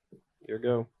Drake. Here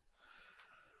go.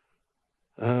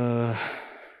 Uh,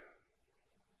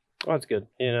 Oh, that's good.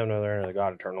 You didn't have another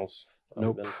God Eternals. That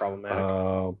Nope. would have been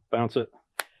problematic. Bounce it.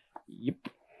 Yep.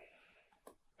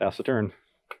 Pass the turn.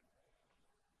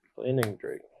 Play Enigma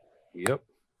Drake. Yep.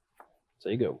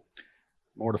 Say go.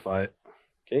 Mortify it.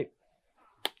 Okay.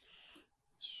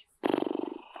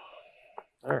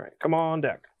 All right, come on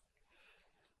deck.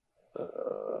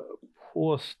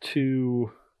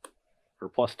 +2 or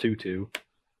 +2/2.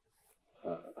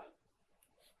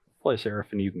 Play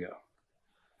Seraph and you can go.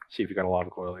 See if you got a Lava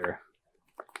Coil here.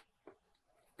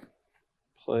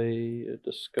 Play a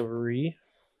Discovery.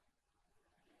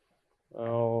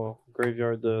 I'll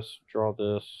graveyard this, draw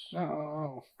this.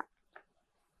 No.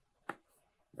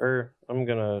 Or I'm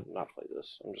gonna not play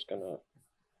this. I'm just gonna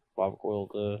Lava Coil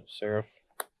the Seraph.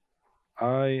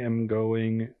 I am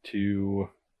going to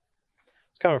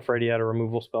It's kind of afraid he had a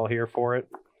removal spell here for it,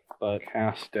 but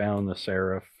cast down the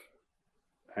Seraph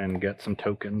and get some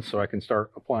tokens so I can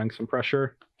start applying some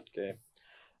pressure. okay.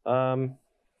 I'm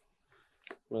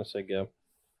gonna say go.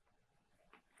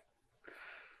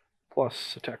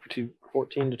 Plus attack for 2.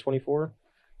 14 to 24.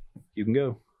 You can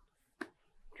go.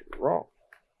 Draw.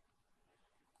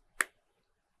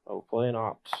 I will play an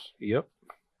Ops. Yep.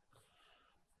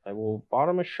 I will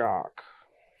bottom a shock.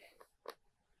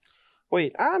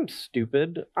 Wait, I'm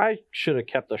stupid. I should have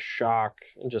kept the shock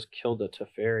and just killed the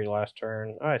Teferi last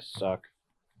turn. I suck.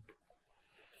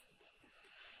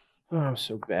 Oh, I'm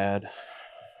so bad.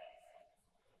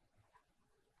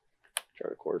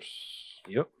 Chart course.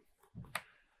 Yep.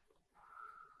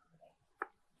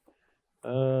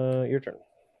 Your turn.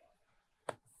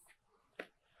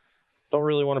 Don't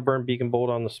really want to burn Beacon Bolt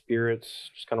on the spirits.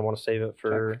 Just kind of want to save it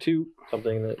for 2.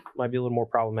 something that might be a little more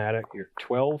problematic. You're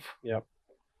 12. Yep.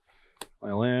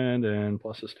 My land and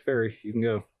plus this Teferi. You can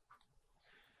go.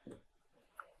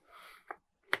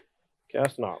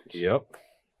 Cast an Ops. Yep.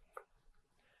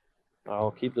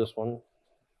 I'll keep this one.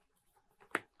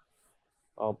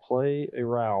 I'll play a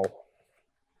Row.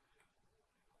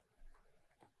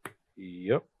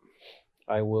 Yep.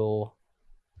 I will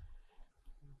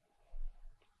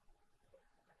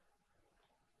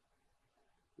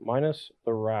minus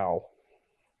the Row.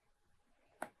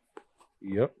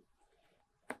 Yep.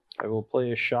 I will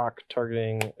play a shock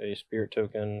targeting a spirit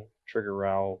token, trigger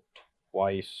Row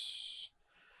twice,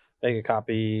 make a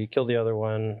copy, kill the other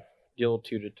one, deal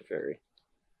 2 to Teferi.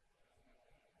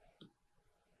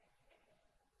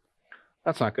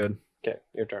 That's not good. Okay,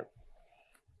 your turn.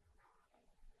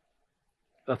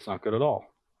 That's not good at all.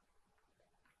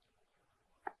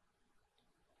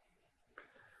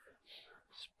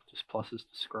 Just pluses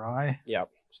to scry. Yeah,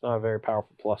 it's not a very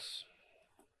powerful plus.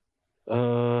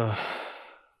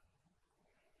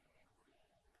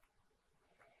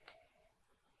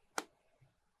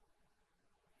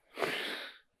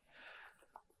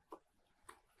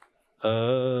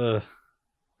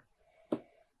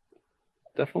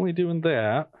 Definitely doing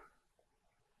that.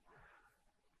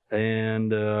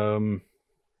 And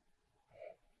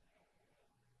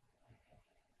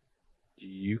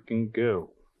You can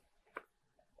go.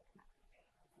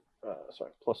 Sorry,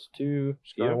 +2,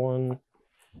 scry Yep. 1,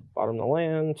 bottom the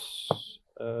lands.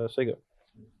 Say go.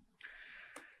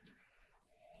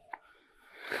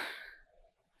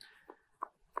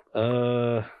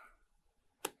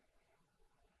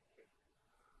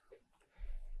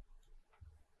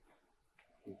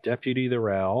 Deputy the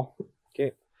Ral.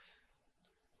 Okay.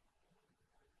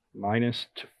 Minus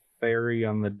Teferi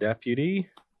on the deputy.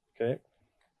 Okay.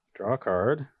 Draw a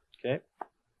card. Okay.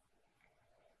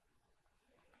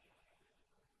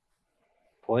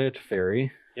 Play a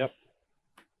Teferi. Yep.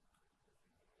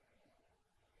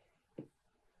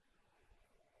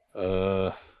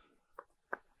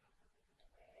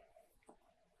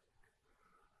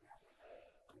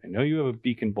 I know you have a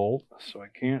Beacon Bolt, so I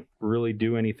can't really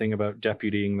do anything about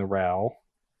deputying the Ral.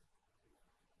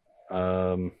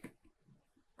 So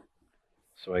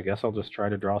I guess I'll just try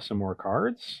to draw some more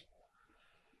cards.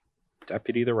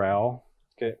 Deputy the Ral.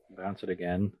 Okay. Bounce it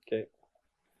again. Okay.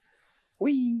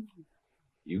 Whee!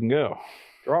 You can go.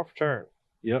 Draw for turn.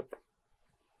 Yep.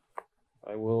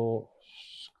 I will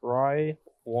scry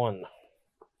 1.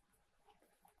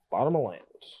 Bottom of lands.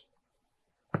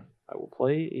 I will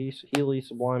play a Healy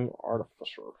Sublime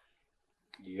Artificer.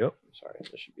 Yep. Sorry,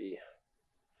 this should be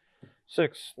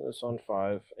 6. This on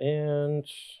 5. And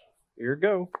here we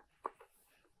go.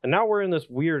 And now we're in this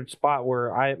weird spot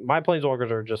where my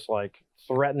planeswalkers are just like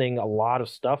threatening a lot of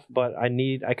stuff, but I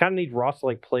kind of need Ross to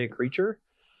like play a creature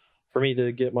for me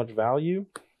to get much value.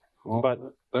 Well, but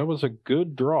that was a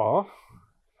good draw.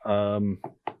 But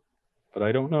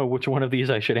I don't know which one of these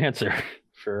I should answer.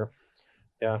 Sure.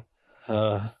 Yeah.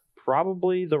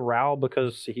 Probably the Ral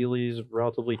because Saheeli's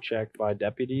relatively checked by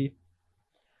Deputy.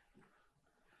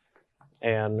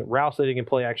 And Ral sitting in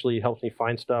play actually helps me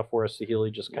find stuff, whereas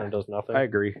Saheeli just kind of does nothing. I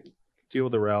agree. Deal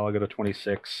with the Ral. I got a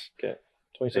 26. Okay.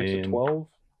 26 to And 12.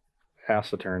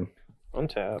 Pass the turn.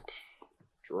 Untap.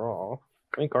 Draw. How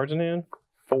many cards in hand?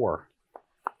 4.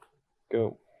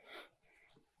 Go.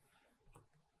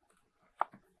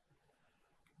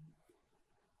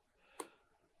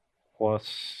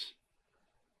 Plus.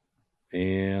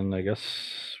 And I guess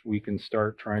we can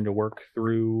start trying to work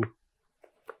through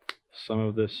some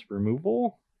of this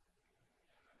removal.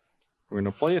 We're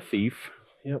going to play a Thief.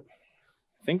 Yep.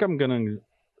 I think I'm going to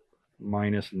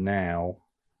minus now.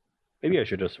 Maybe I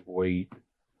should just wait.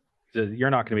 You're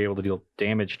not going to be able to deal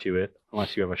damage to it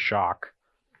unless you have a shock.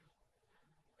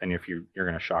 And if you're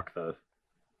going to shock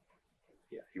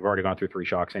you've already gone through 3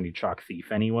 shocks and you'd shock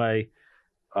Thief anyway.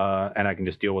 And I can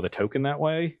just deal with a token that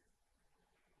way.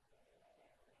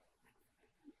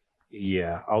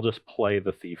 Yeah, I'll just play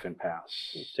the Thief and pass.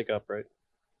 Tick up, right?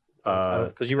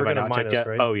 Because Because you were going to minus,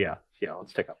 right? Oh, yeah. Yeah,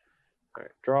 let's tick up. All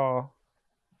right, draw. All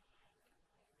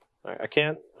right, I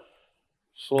can't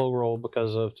slow roll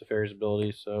because of Teferi's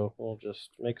ability, so we'll just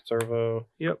make a servo.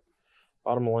 Yep.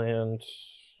 Bottom land,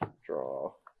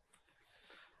 draw.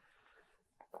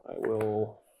 I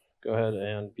will go ahead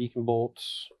and Beacon Bolt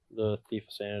the Thief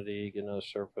of Sanity, get another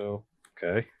servo,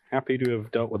 Okay. Happy to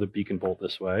have dealt with a Beacon Bolt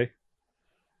this way.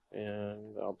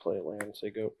 and I'll play a land, say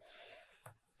go.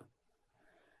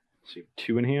 So you have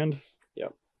 2 in hand.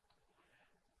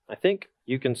 I think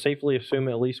you can safely assume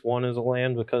at least 1 is a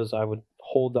land because I would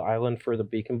hold the island for the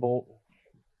Beacon Bolt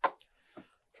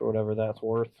for whatever that's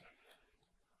worth.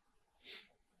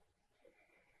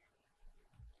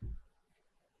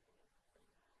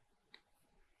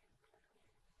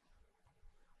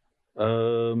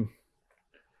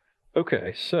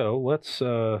 Okay, so let's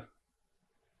I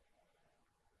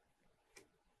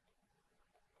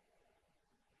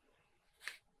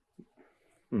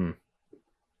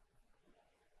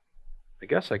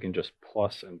guess I can just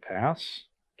plus and pass.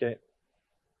 Okay.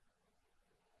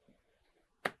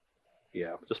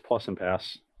 Yeah, just plus and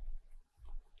pass.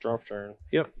 Draw for turn.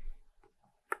 Yep.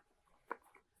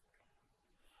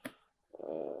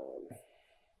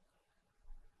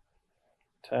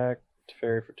 Attack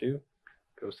Teferi for 2.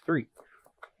 Goes 3.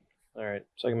 All right.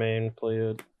 Second main, play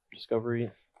a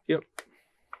Discovery. Yep.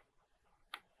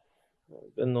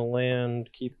 In the land,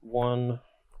 keep 1.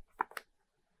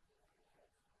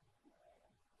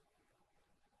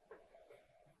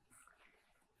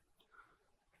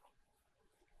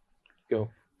 Go.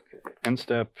 End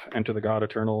step, enter the God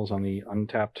Eternals on the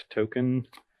untapped token.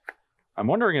 I'm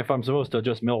wondering if I'm supposed to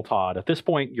just mill Todd. At this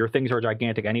point, your things are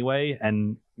gigantic anyway,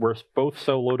 and we're both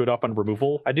so loaded up on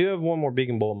removal. I do have 1 more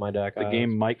Beacon Bolt in my deck. The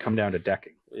game might come down to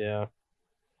decking. Yeah.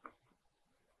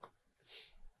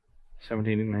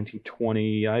 17, 19,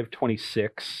 20. I have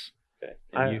 26. Okay.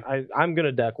 And I'm going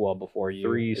to deck well before you.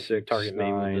 3, if you 6, target me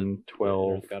with 9, the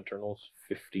 12, God Eternals.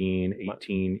 15,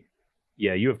 18.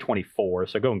 Yeah, you have 24,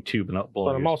 so going 2 below.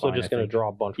 But I'm also just going to draw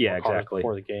a bunch Yeah, more cards exactly.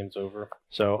 before the game's over.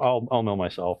 So I'll mill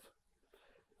myself.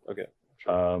 Okay.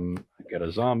 I get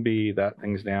a zombie. That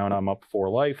thing's down. I'm up 4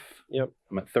 life. Yep.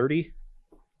 I'm at 30.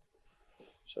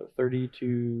 So 30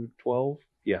 to 12.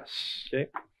 Yes.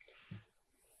 Okay.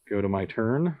 Go to my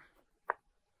turn.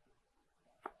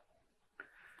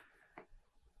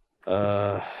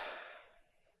 Attack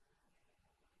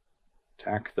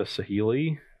the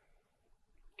Saheeli.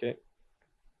 Okay.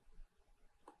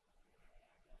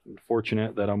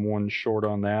 Unfortunate that I'm 1 short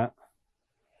on that.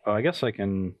 Oh, I guess I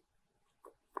can.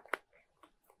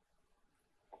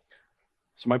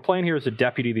 So my plan here is to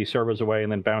deputy these servos away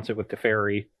and then bounce it with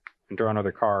Teferi and draw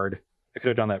another card. I could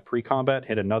have done that pre-combat,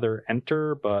 hit another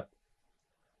enter, but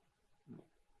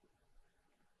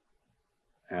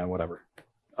whatever.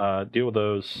 Deal with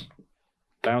those.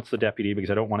 Bounce the deputy because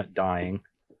I don't want it dying.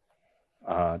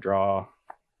 Draw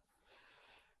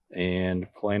and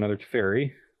play another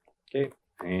Teferi. Okay.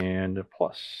 And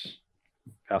plus.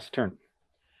 Pass the turn.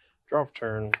 Draw for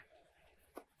turn.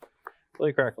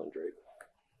 Play Crackling Drake.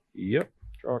 Yep.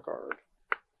 Draw a card.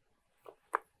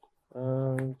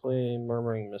 Play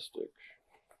Murmuring Mystic.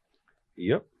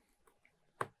 Yep.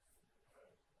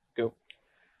 Go.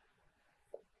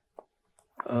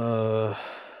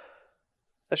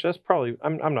 Actually, that's probably.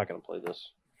 I'm not going to play this.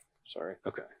 Sorry.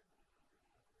 Okay.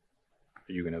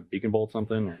 Are you going to beacon bolt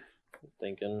something? Or?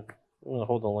 Thinking. I'm going to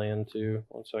hold the land too.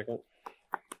 1 second.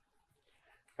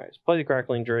 Alright, so play the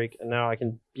Crackling Drake, and now I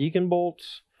can Beacon Bolt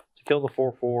to kill the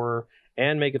 4/4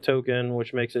 and make a token,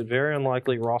 which makes it very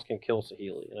unlikely Ross can kill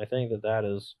Saheeli. And I think that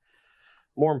is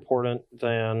more important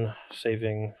than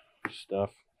saving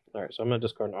stuff. Alright, so I'm going to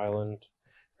discard an island,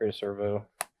 create a servo,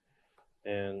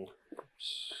 and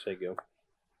say go.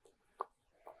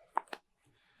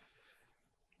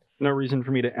 No reason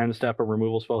for me to end step a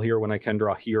removal spell here when I can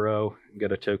draw hero and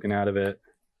get a token out of it.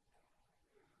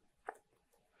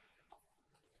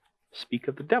 Speak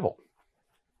of the devil.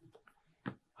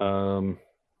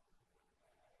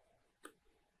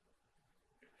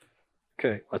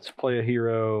 Okay, let's play a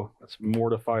hero. Let's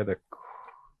mortify the...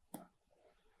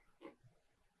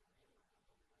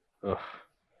 Ugh.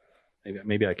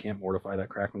 Maybe I can't mortify that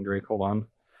Crackling Drake. Hold on.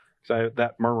 Because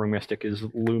that Murmuring Mystic is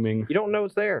looming. You don't know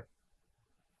it's there.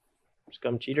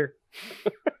 Scum cheater.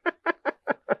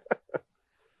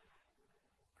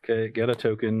 Okay, get a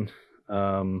token.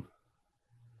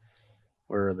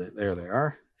 Where are they? There they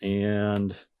are.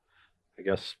 And I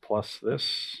guess plus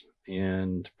this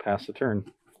and pass the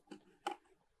turn.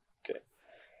 Okay.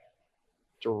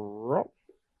 Drop.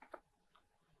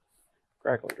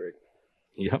 Crackling Drake.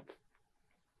 Yep.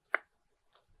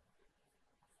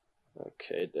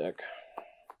 Okay, deck.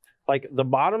 Like, the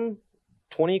bottom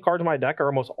 20 cards in my deck are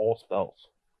almost all spells.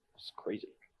 It's crazy.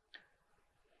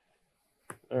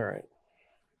 Alright.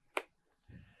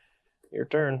 Your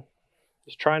turn.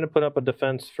 Just trying to put up a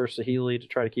defense for Saheeli to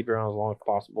try to keep her around as long as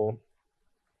possible.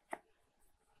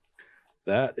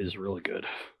 That is really good.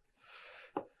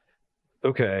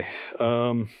 Okay.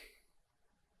 How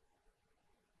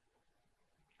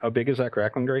big is that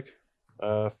Crackling Drake?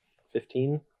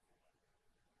 15.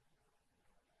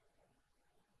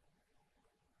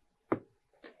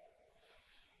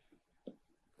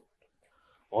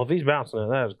 Well, if he's bouncing it,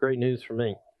 that is great news for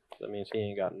me. That means he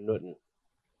ain't got nothing.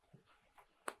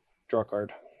 Draw a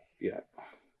card. Yeah.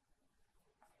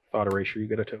 Thought erasure, you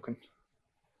get a token.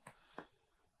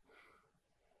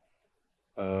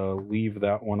 Leave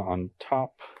that one on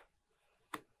top.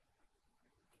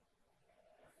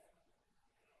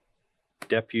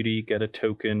 Deputy, get a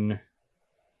token.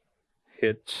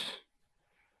 Hit.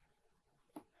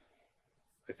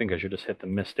 I think I should just hit the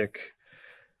Mystic.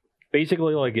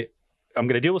 Basically, like, I'm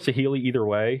going to deal with Saheeli either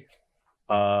way.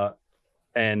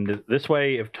 And this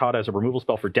way, if Todd has a removal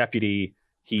spell for Deputy,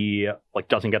 he like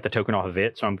doesn't get the token off of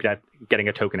it, so I'm getting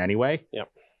a token anyway. Yep.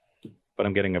 But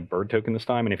I'm getting a bird token this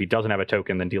time, and if he doesn't have a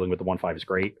token, then dealing with the 1/5 is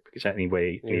great, because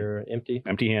anyway... You're empty?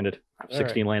 Empty-handed. I have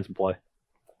 16 lands in play.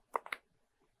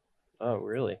 Oh,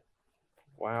 really?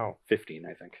 Wow. 15,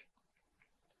 I think.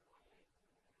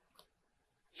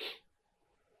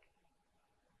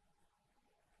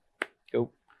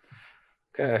 Go.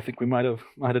 Okay, I think we might have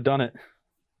done it.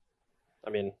 I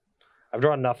mean, I've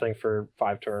drawn nothing for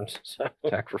 5 turns, so...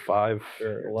 Attack for 5.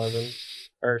 Or 11.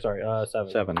 Or, sorry,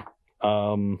 7. 7.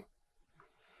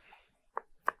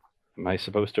 Am I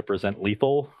supposed to present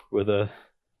lethal with a...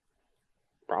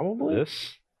 Probably?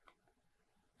 This?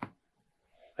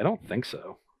 I don't think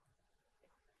so.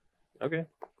 Okay.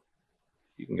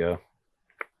 You can go.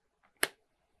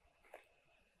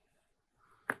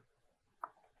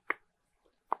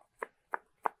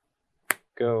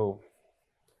 Go.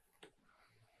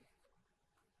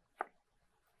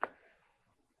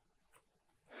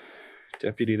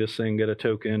 Deputy this thing, get a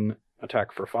token,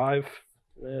 attack for 5.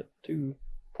 2.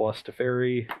 Plus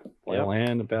Teferi, play a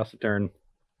land, and pass the turn.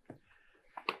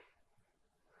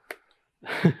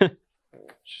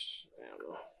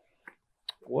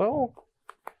 Well,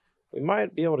 we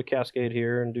might be able to cascade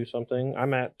here and do something.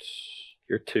 I'm at...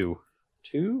 You're 2.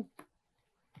 2?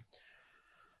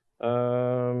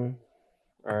 Alright,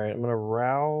 I'm gonna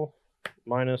Row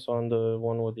minus on the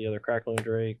one with the other Crackling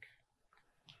Drake.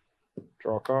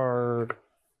 Draw a card.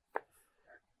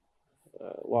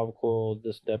 Lava Coil,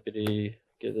 this Deputy,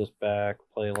 get this back,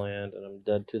 play land, and I'm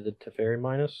dead to the Teferi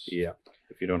minus. Yeah,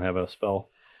 if you don't have a spell.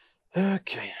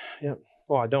 Okay, yep.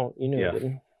 Well, I don't. You knew I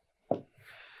didn't.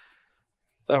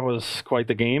 That was quite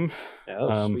the game. Yeah, that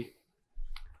was sweet.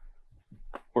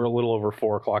 We're a little over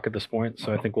 4 o'clock at this point,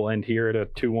 so I think we'll end here at a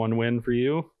 2-1 win for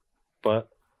you. But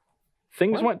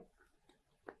things went...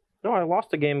 No, I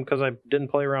lost the game because I didn't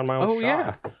play around my own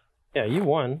shot. Yeah. Yeah, you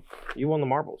won. You won the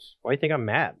marbles. Why do you think I'm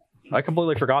mad? I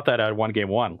completely forgot that I had won game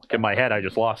 1. In my head, I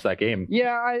just lost that game.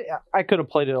 Yeah, I could have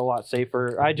played it a lot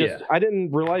safer. I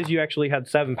didn't realize you actually had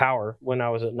 7 power when I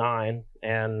was at 9,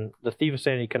 and the Thief of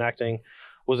Sanity connecting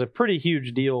was a pretty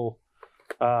huge deal.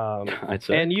 I'd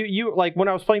say. And you like when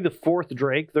I was playing the 4th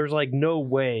Drake, there's like no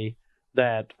way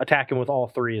that attacking with all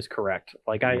 3 is correct.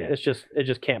 Like it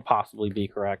just can't possibly be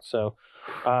correct. So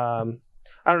I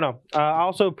don't know. I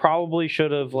also probably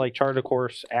should have like charted a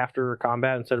course after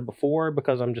combat instead of before,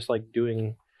 because I'm just like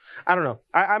doing. I don't know.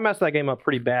 I messed that game up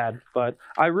pretty bad, but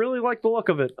I really like the look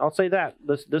of it. I'll say that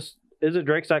this Izzet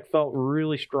Drake stack felt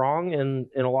really strong in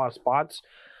a lot of spots.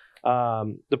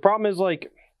 The problem is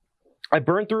like I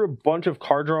burned through a bunch of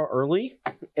card draw early,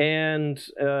 and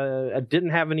I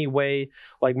didn't have any way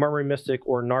like Murmuring Mystic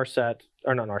or Saheeli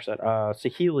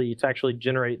to actually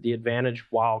generate the advantage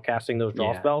while casting those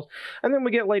draw spells. And then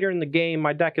we get later in the game,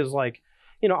 my deck is like,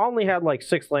 I only had like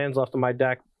 6 lands left in my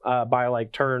deck by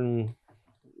like turn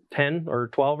 10 or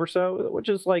 12 or so, which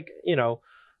is like, I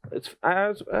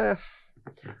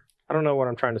don't know what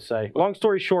I'm trying to say. Long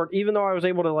story short, even though I was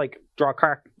able to like draw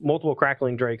multiple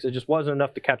Crackling Drakes, it just wasn't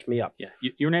enough to catch me up. Yeah,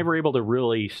 you were never able to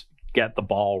really get the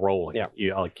ball rolling. Yeah,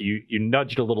 you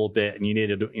nudged a little bit, and you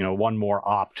needed one more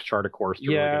op to chart a course to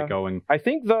really get it going. I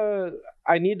think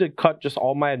I need to cut just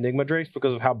all my Enigma Drakes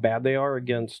because of how bad they are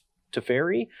against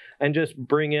Teferi, and just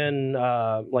bring in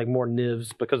like more Nivs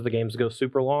because the games go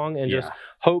super long, and just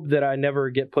hope that I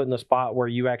never get put in the spot where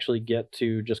you actually get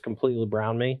to just completely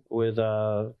brown me with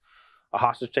a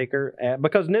hostage taker,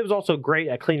 because Niv's also great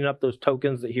at cleaning up those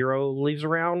tokens that hero leaves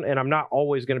around, and I'm not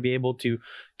always going to be able to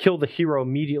kill the hero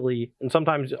immediately. And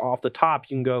sometimes off the top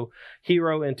you can go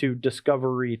hero into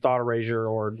Discovery, Thought Erasure,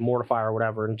 or Mortify or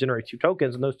whatever, and generate 2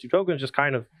 tokens, and those 2 tokens just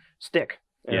kind of stick.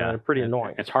 They're pretty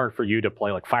annoying. It's hard for you to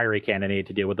play like Fiery Cannonade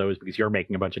to deal with those because you're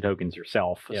making a bunch of tokens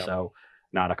yourself. So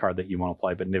not a card that you want to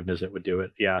play, but Niv Izzet would do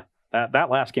it. Yeah, that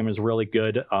last game was really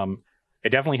good. It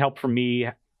definitely helped for me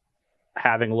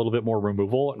having a little bit more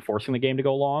removal and forcing the game to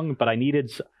go long, but I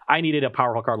needed a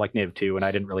powerful card like Niv too, and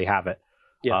I didn't really have it.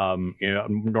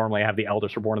 Normally I have the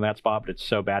Eldest Reborn in that spot, but it's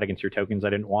so bad against your tokens I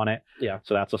didn't want it.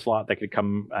 So that's a slot that could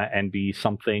come and be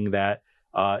something that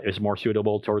is more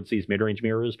suitable towards these mid-range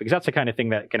mirrors, because that's the kind of thing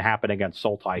that can happen against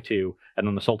Sultai too, and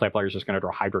then the Sultai player is just going to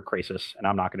draw Hybrid Krasis, and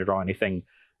I'm not going to draw anything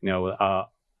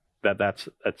that's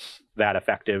that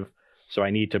effective. So I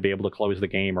need to be able to close the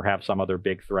game or have some other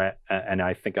big threat, and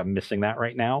I think I'm missing that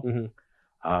right now.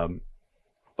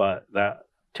 But that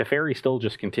Teferi still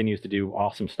just continues to do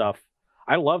awesome stuff.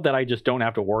 I love that I just don't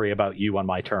have to worry about you on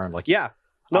my turn. Like,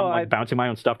 I'm bouncing my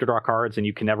own stuff to draw cards, and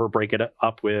you can never break it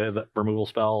up with removal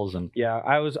spells. And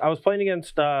I was playing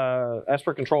against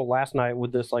Esper Control last night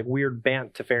with this like weird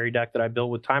Bant Teferi deck that I built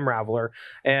with Time Raveler,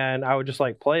 and I would just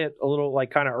like play it a little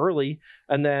like kind of early,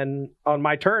 and then on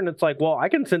my turn it's like, well, I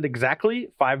can send exactly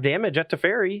 5 damage at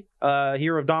Teferi,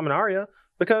 Hero of Dominaria,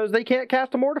 because they can't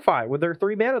cast a Mortify with their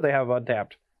 3 mana they have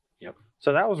untapped.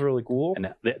 So that was really cool.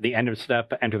 And the end of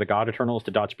step, enter the God Eternals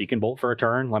to dodge Beacon Bolt for a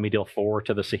turn. Let me deal 4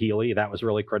 to the Saheeli. That was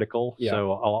really critical.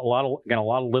 So a lot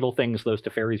of little things those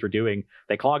Teferis were doing.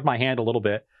 They clogged my hand a little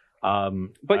bit.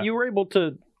 But you were able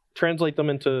to translate them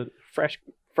into fresh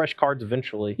cards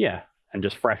eventually. Yeah, and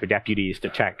just fresh deputies to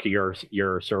check your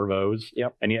servos.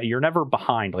 And you're never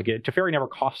behind. Like Teferi never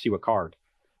costs you a card.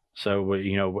 So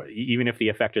even if the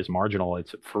effect is marginal,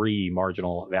 it's free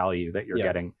marginal value that you're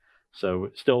getting.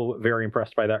 So still very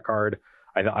impressed by that card.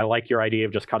 I like your idea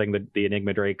of just cutting the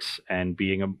Enigma Drakes and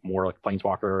being a more like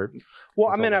Planeswalker. Well,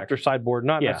 I meant after sideboard,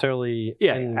 not necessarily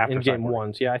in game sideboard.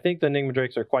 Ones. I think the Enigma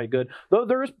Drakes are quite good. Though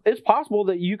it's possible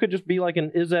that you could just be like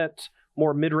an Izzet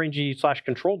more mid-rangey /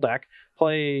 control deck,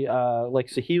 play like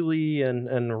Saheeli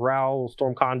and Ral,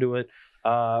 Storm Conduit,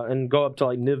 and go up to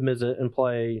like Niv Mizzet and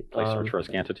play Search for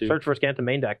Azcanta too. Search for Azcanta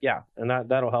main deck, yeah, and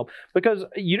that'll help because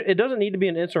it doesn't need to be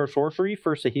an instant or sorcery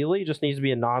for Saheeli. It just needs to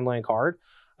be a non-land card.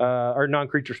 Or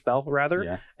non-creature spell rather,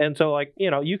 Yeah. And so like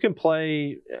you can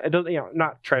play it doesn't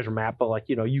not treasure map, but like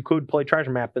you could play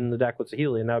treasure map in the deck with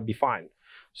Saheeli and that would be fine.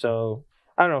 So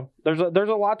I don't know. There's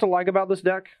a lot to like about this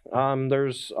deck.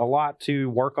 There's a lot to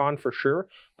work on for sure,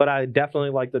 but I definitely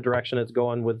like the direction it's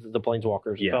going with the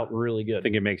Planeswalkers. It felt really good. I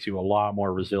think it makes you a lot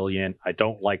more resilient. I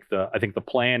think the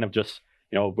plan of just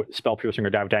spell piercing or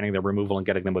dive dining their removal and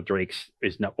getting them with Drakes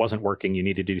wasn't working. You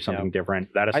need to do something different.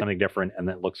 That is something different, and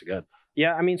that looks good.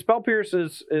 Yeah, I mean, Spell Pierce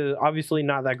is obviously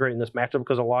not that great in this matchup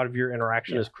because a lot of your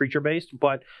interaction is creature-based,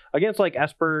 but against, like,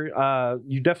 Esper,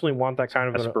 you definitely want that kind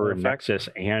of Esper, an effect. Nexus,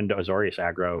 and Azorius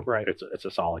aggro. Right. It's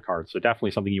a solid card, so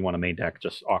definitely something you want to main deck.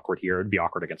 Just awkward here. It'd be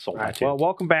awkward against Soul Right, too. well,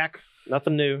 welcome back.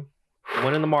 Nothing new.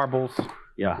 Winning the marbles.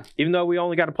 Yeah. Even though we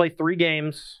only got to play 3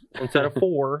 games instead of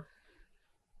 4.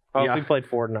 Oh, if we played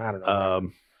 4, no, I don't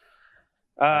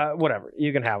know. Whatever.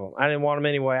 You can have them. I didn't want them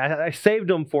anyway. I saved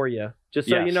them for you, just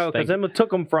so you know, because Emma took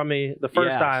them from me the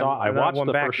first time. So I watched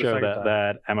the first show that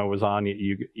that Emma was on.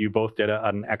 You both did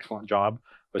an excellent job.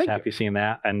 Was happy seeing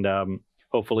that, and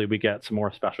hopefully we get some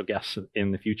more special guests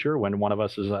in the future when one of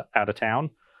us is out of town.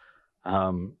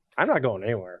 I'm not going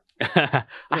anywhere. I'm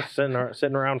just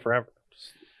sitting around forever.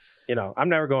 I'm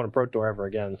never going to Pro Tour ever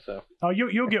again. So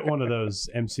you'll get one of those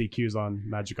MCQs on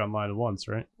Magic Online at once,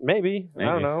 right? Maybe. I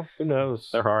don't know. Who knows?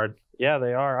 They're hard. Yeah,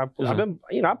 they are. I've been,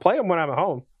 I play them when I'm at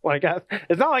home. Like,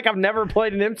 it's not like I've never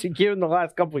played an MCQ in the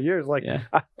last couple of years. Like,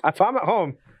 if I'm at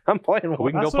home, I'm playing one.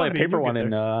 We can go play a paper one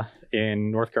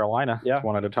in North Carolina. Yeah, it's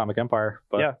one at Atomic Empire.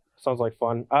 But yeah, sounds like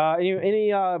fun.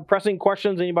 Any pressing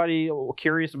questions? Anybody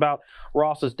curious about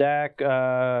Ross's deck?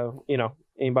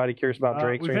 Anybody curious about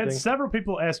Drake's? We've had several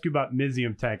people ask you about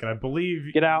Mizium Tank, and I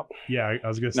believe get out. Yeah, I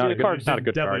was going to say the card's not a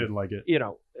good definitely card. Didn't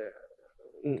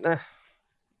like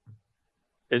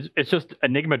it. It's just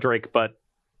Enigma Drake, but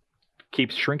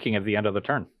keeps shrinking at the end of the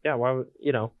turn. Yeah, why would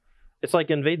it's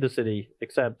like Invade the City,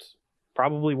 except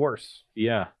probably worse.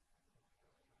 Yeah,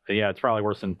 it's probably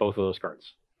worse than both of those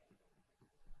cards.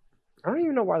 I don't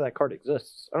even know why that card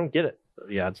exists. I don't get it.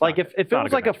 Yeah, it's like if it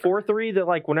was like a 4/3 that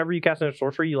like whenever you cast a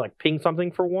sorcery you like ping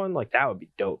something for 1, like that would be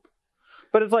dope.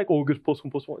 But it's like it gets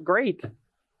 +1/+1. Great.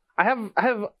 I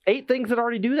have 8 things that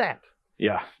already do that.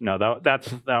 Yeah, no,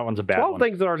 that one's a bad 12 one. 12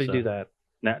 things that already do that.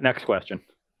 Next question.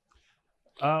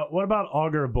 What about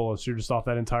Augur of Bolas? You're just off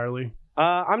that entirely?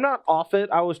 I'm not off it.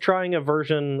 I was trying a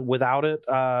version without it.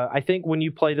 I think when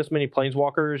you play this many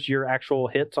Planeswalkers, your actual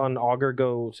hits on Augur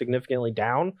go significantly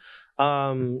down.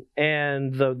 And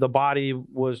the body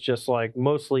was just like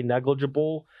mostly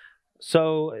negligible.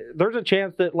 So there's a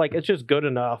chance that like it's just good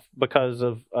enough because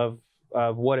of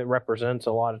what it represents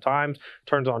a lot of times.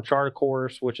 Turns on Chart of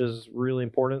Course, which is really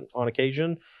important on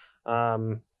occasion.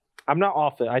 I'm not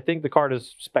off it. I think the card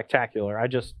is spectacular. I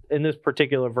just in this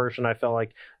particular version I felt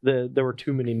like there were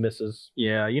too many misses.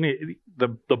 Yeah,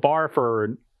 the bar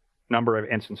for number of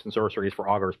instants and sorceries for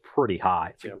Augur is pretty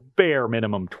high. It's bare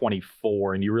minimum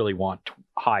 24, and you really want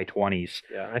high 20s.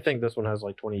 Yeah, I think this one has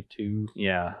like 22.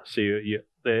 Yeah, so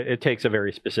it takes a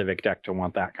very specific deck to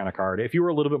want that kind of card. If you were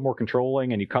a little bit more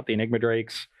controlling and you cut the Enigma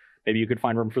Drakes, maybe you could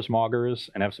find room for some Augurs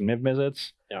and have some Niv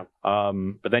Mizzets. Yeah.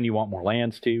 But then you want more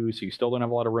lands too, so you still don't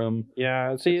have a lot of room.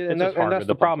 Yeah, see, and that's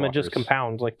the problem. It just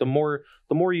compounds. Like the more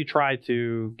you try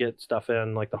to get stuff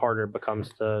in, like the harder it becomes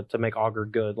to make Augur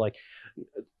good. Like,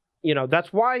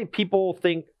 that's why people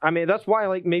think. I mean, that's why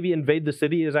like maybe Invade the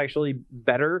City is actually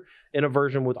better in a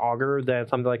version with Augur than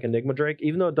something like Enigma Drake.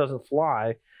 Even though it doesn't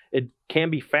fly, it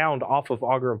can be found off of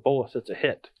Augur of Bolas. It's a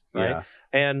hit, right? Yeah.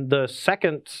 And the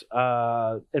second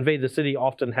Invade the City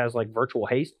often has like virtual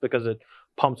haste because it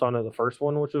pumps onto the first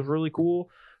one, which is really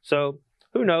cool. So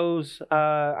who knows?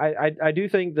 I do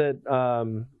think that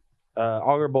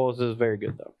Augur of Bolas is very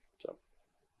good though.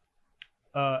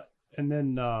 So. And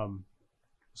then.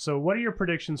 So what are your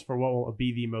predictions for what will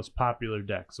be the most popular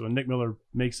deck? So when Nick Miller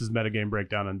makes his metagame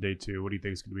breakdown on day 2, what do you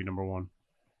think is going to be number 1?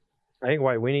 I think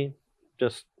White Weenie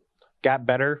just got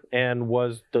better and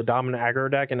was the dominant aggro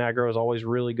deck, and aggro is always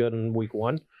really good in week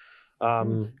 1.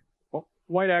 Well,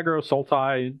 White aggro,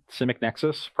 Sultai, Simic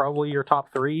Nexus, probably your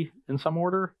top 3 in some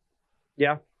order.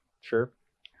 Yeah, sure.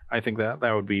 I think that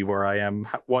would be where I am.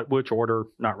 Which order,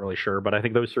 not really sure, but I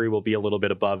think those 3 will be a little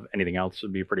bit above anything else.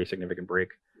 Would be a pretty significant break.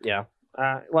 Yeah.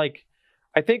 I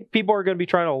think people are going to be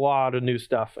trying a lot of new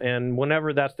stuff, and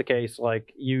whenever that's the case,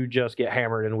 like you just get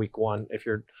hammered in week 1 if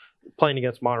you're playing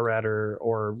against Mono Red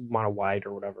or Mono White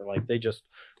or whatever. Like they just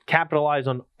capitalize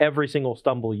on every single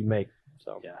stumble you make.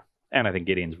 So yeah, and I think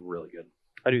Gideon's really good.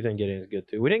 I do think Gideon's good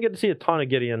too. We didn't get to see a ton of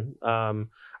Gideon.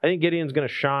 I think Gideon's going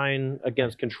to shine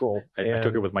against Control. I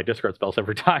took it with my discard spells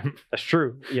every time. That's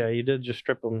true. Yeah, you did just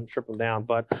strip them down.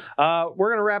 But we're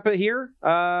going to wrap it here.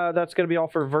 That's going to be all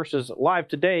for Versus Live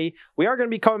today. We are going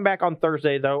to be coming back on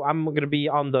Thursday, though. I'm going to be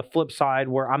on the flip side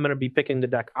where I'm going to be picking the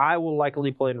deck I will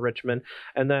likely play in Richmond.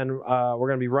 And then we're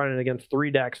going to be running against 3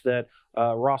 decks that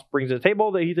Ross brings to the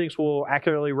table that he thinks will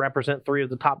accurately represent 3 of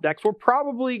the top decks. We're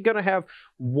probably going to have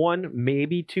 1,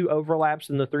 maybe 2 overlaps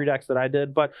in the 3 decks that I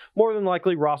did, but more than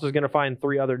likely Ross is going to find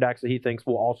 3 other decks that he thinks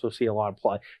will also see a lot of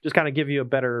play. Just kind of give you a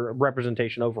better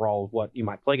representation overall of what you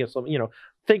might play against.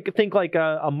 Think like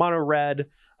a mono red,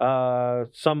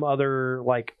 some other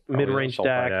like mid-range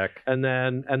deck, and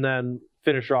then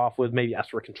finish off with maybe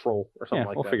Esper Control or something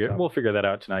like that. We'll figure that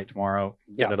out tonight, tomorrow.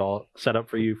 Get it all set up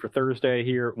for you for Thursday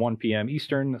here at 1 p.m.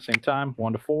 Eastern, the same time,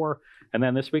 1 to 4. And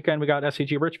then this weekend we got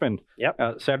SCG Richmond.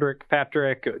 Yep. Cedric,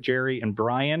 Patrick, Jerry, and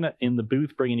Brian in the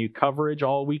booth bringing you coverage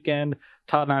all weekend.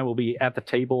 Todd and I will be at the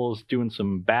tables doing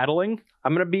some battling.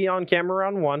 I'm going to be on camera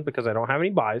round 1 because I don't have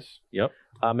any buys. Yep.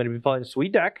 I'm going to be playing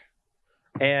Sweet Deck,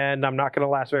 and I'm not going to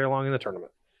last very long in the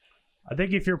tournament. I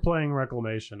think if you're playing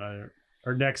Reclamation,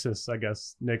 or Nexus, I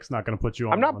guess Nick's not going to put you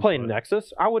on. I'm not playing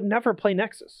Nexus. I would never play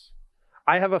Nexus.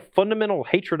 I have a fundamental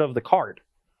hatred of the card.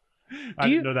 I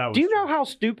didn't know that was Do you true. know how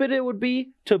stupid it would be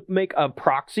to make a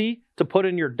proxy to put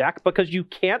in your deck because you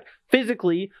can't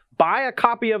physically buy a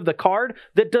copy of the card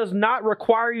that does not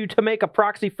require you to make a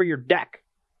proxy for your deck?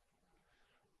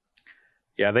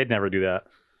 Yeah, they'd never do that.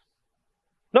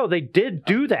 No, they did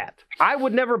do that. I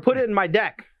would never put it in my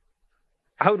deck.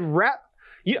 I would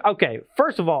okay,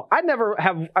 first of all, I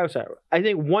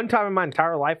think one time in my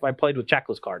entire life I played with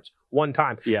checklist cards. One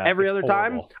time. Yeah. Every other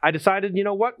time, I decided, you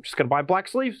know what? I'm just going to buy black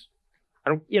sleeves.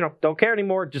 I don't care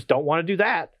anymore. Just don't want to do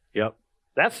that. Yep.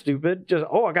 That's stupid. Just,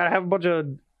 I got to have a bunch of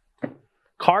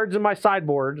cards in my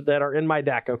sideboard that are in my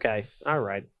deck. Okay. All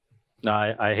right. No,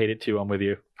 I hate it too. I'm with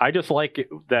you. I just like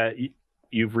that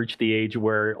you've reached the age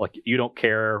where like you don't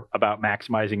care about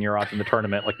maximizing your odds in the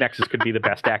tournament. Like Nexus could be the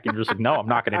best deck, and you're just like, no, I'm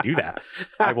not going to do that.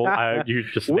 You're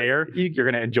just there. You're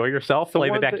going to enjoy yourself, play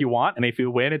the deck you want, and if you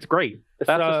win, it's great.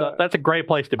 That's a great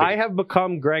place to be. I have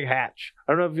become Greg Hatch.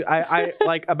 I don't know if I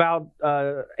like about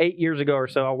 8 years ago or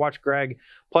so, I watched Greg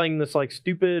playing this like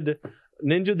stupid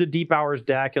Ninja the Deep Hours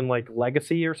deck in like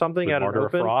Legacy or something With at an Martyr of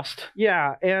open. Frost.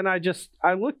 Yeah, and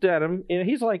I looked at him, and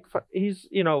he's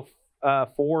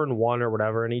 4-1 or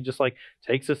whatever, and he just like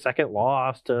takes a second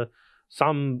loss to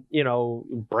some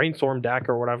brainstorm deck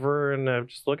or whatever, and I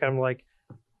just look at him like,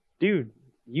 dude,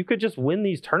 you could just win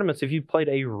these tournaments if you played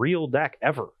a real deck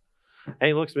ever. And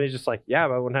he looks at me, he's just like, yeah,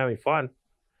 but I wouldn't have any fun.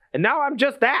 And now I'm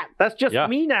just that. That's just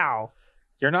me now.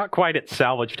 You're not quite at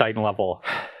Salvage Titan level.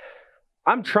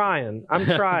 I'm trying.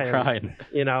 Trying.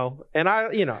 And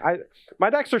my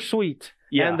decks are sweet.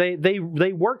 Yeah. And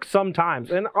they work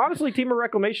sometimes. And honestly, Team of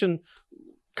Reclamation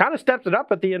kind of stepped it up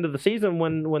at the end of the season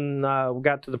when we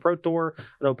got to the Pro Tour. I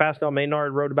know Pascal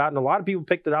Maynard wrote about it, and a lot of people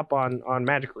picked it up on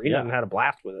Magic Arena and had a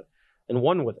blast with it and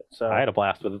won with it. So I had a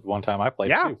blast with it one time I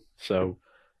played too. So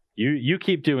you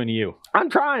keep doing you. I'm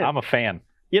trying. I'm a fan.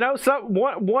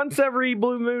 Once every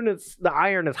blue moon, the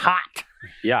iron is hot.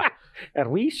 Yeah.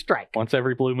 And we strike. Once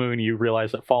every blue moon, you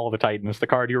realize that Fall of the Titan is the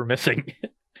card you were missing.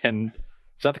 And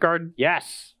is that the card?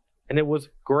 Yes. And it was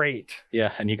great.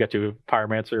 Yeah, and you got to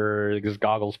Pyromancer,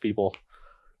 goggles people.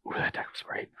 Ooh, that deck was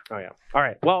great. Oh, yeah. All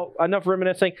right. Well, enough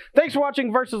reminiscing. Thanks for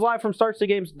watching Versus Live from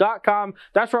StartStateGames.com.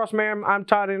 That's Ross Merriam. I'm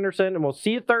Todd Anderson, and we'll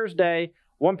see you Thursday,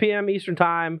 1 p.m. Eastern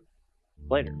Time.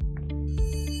 Later.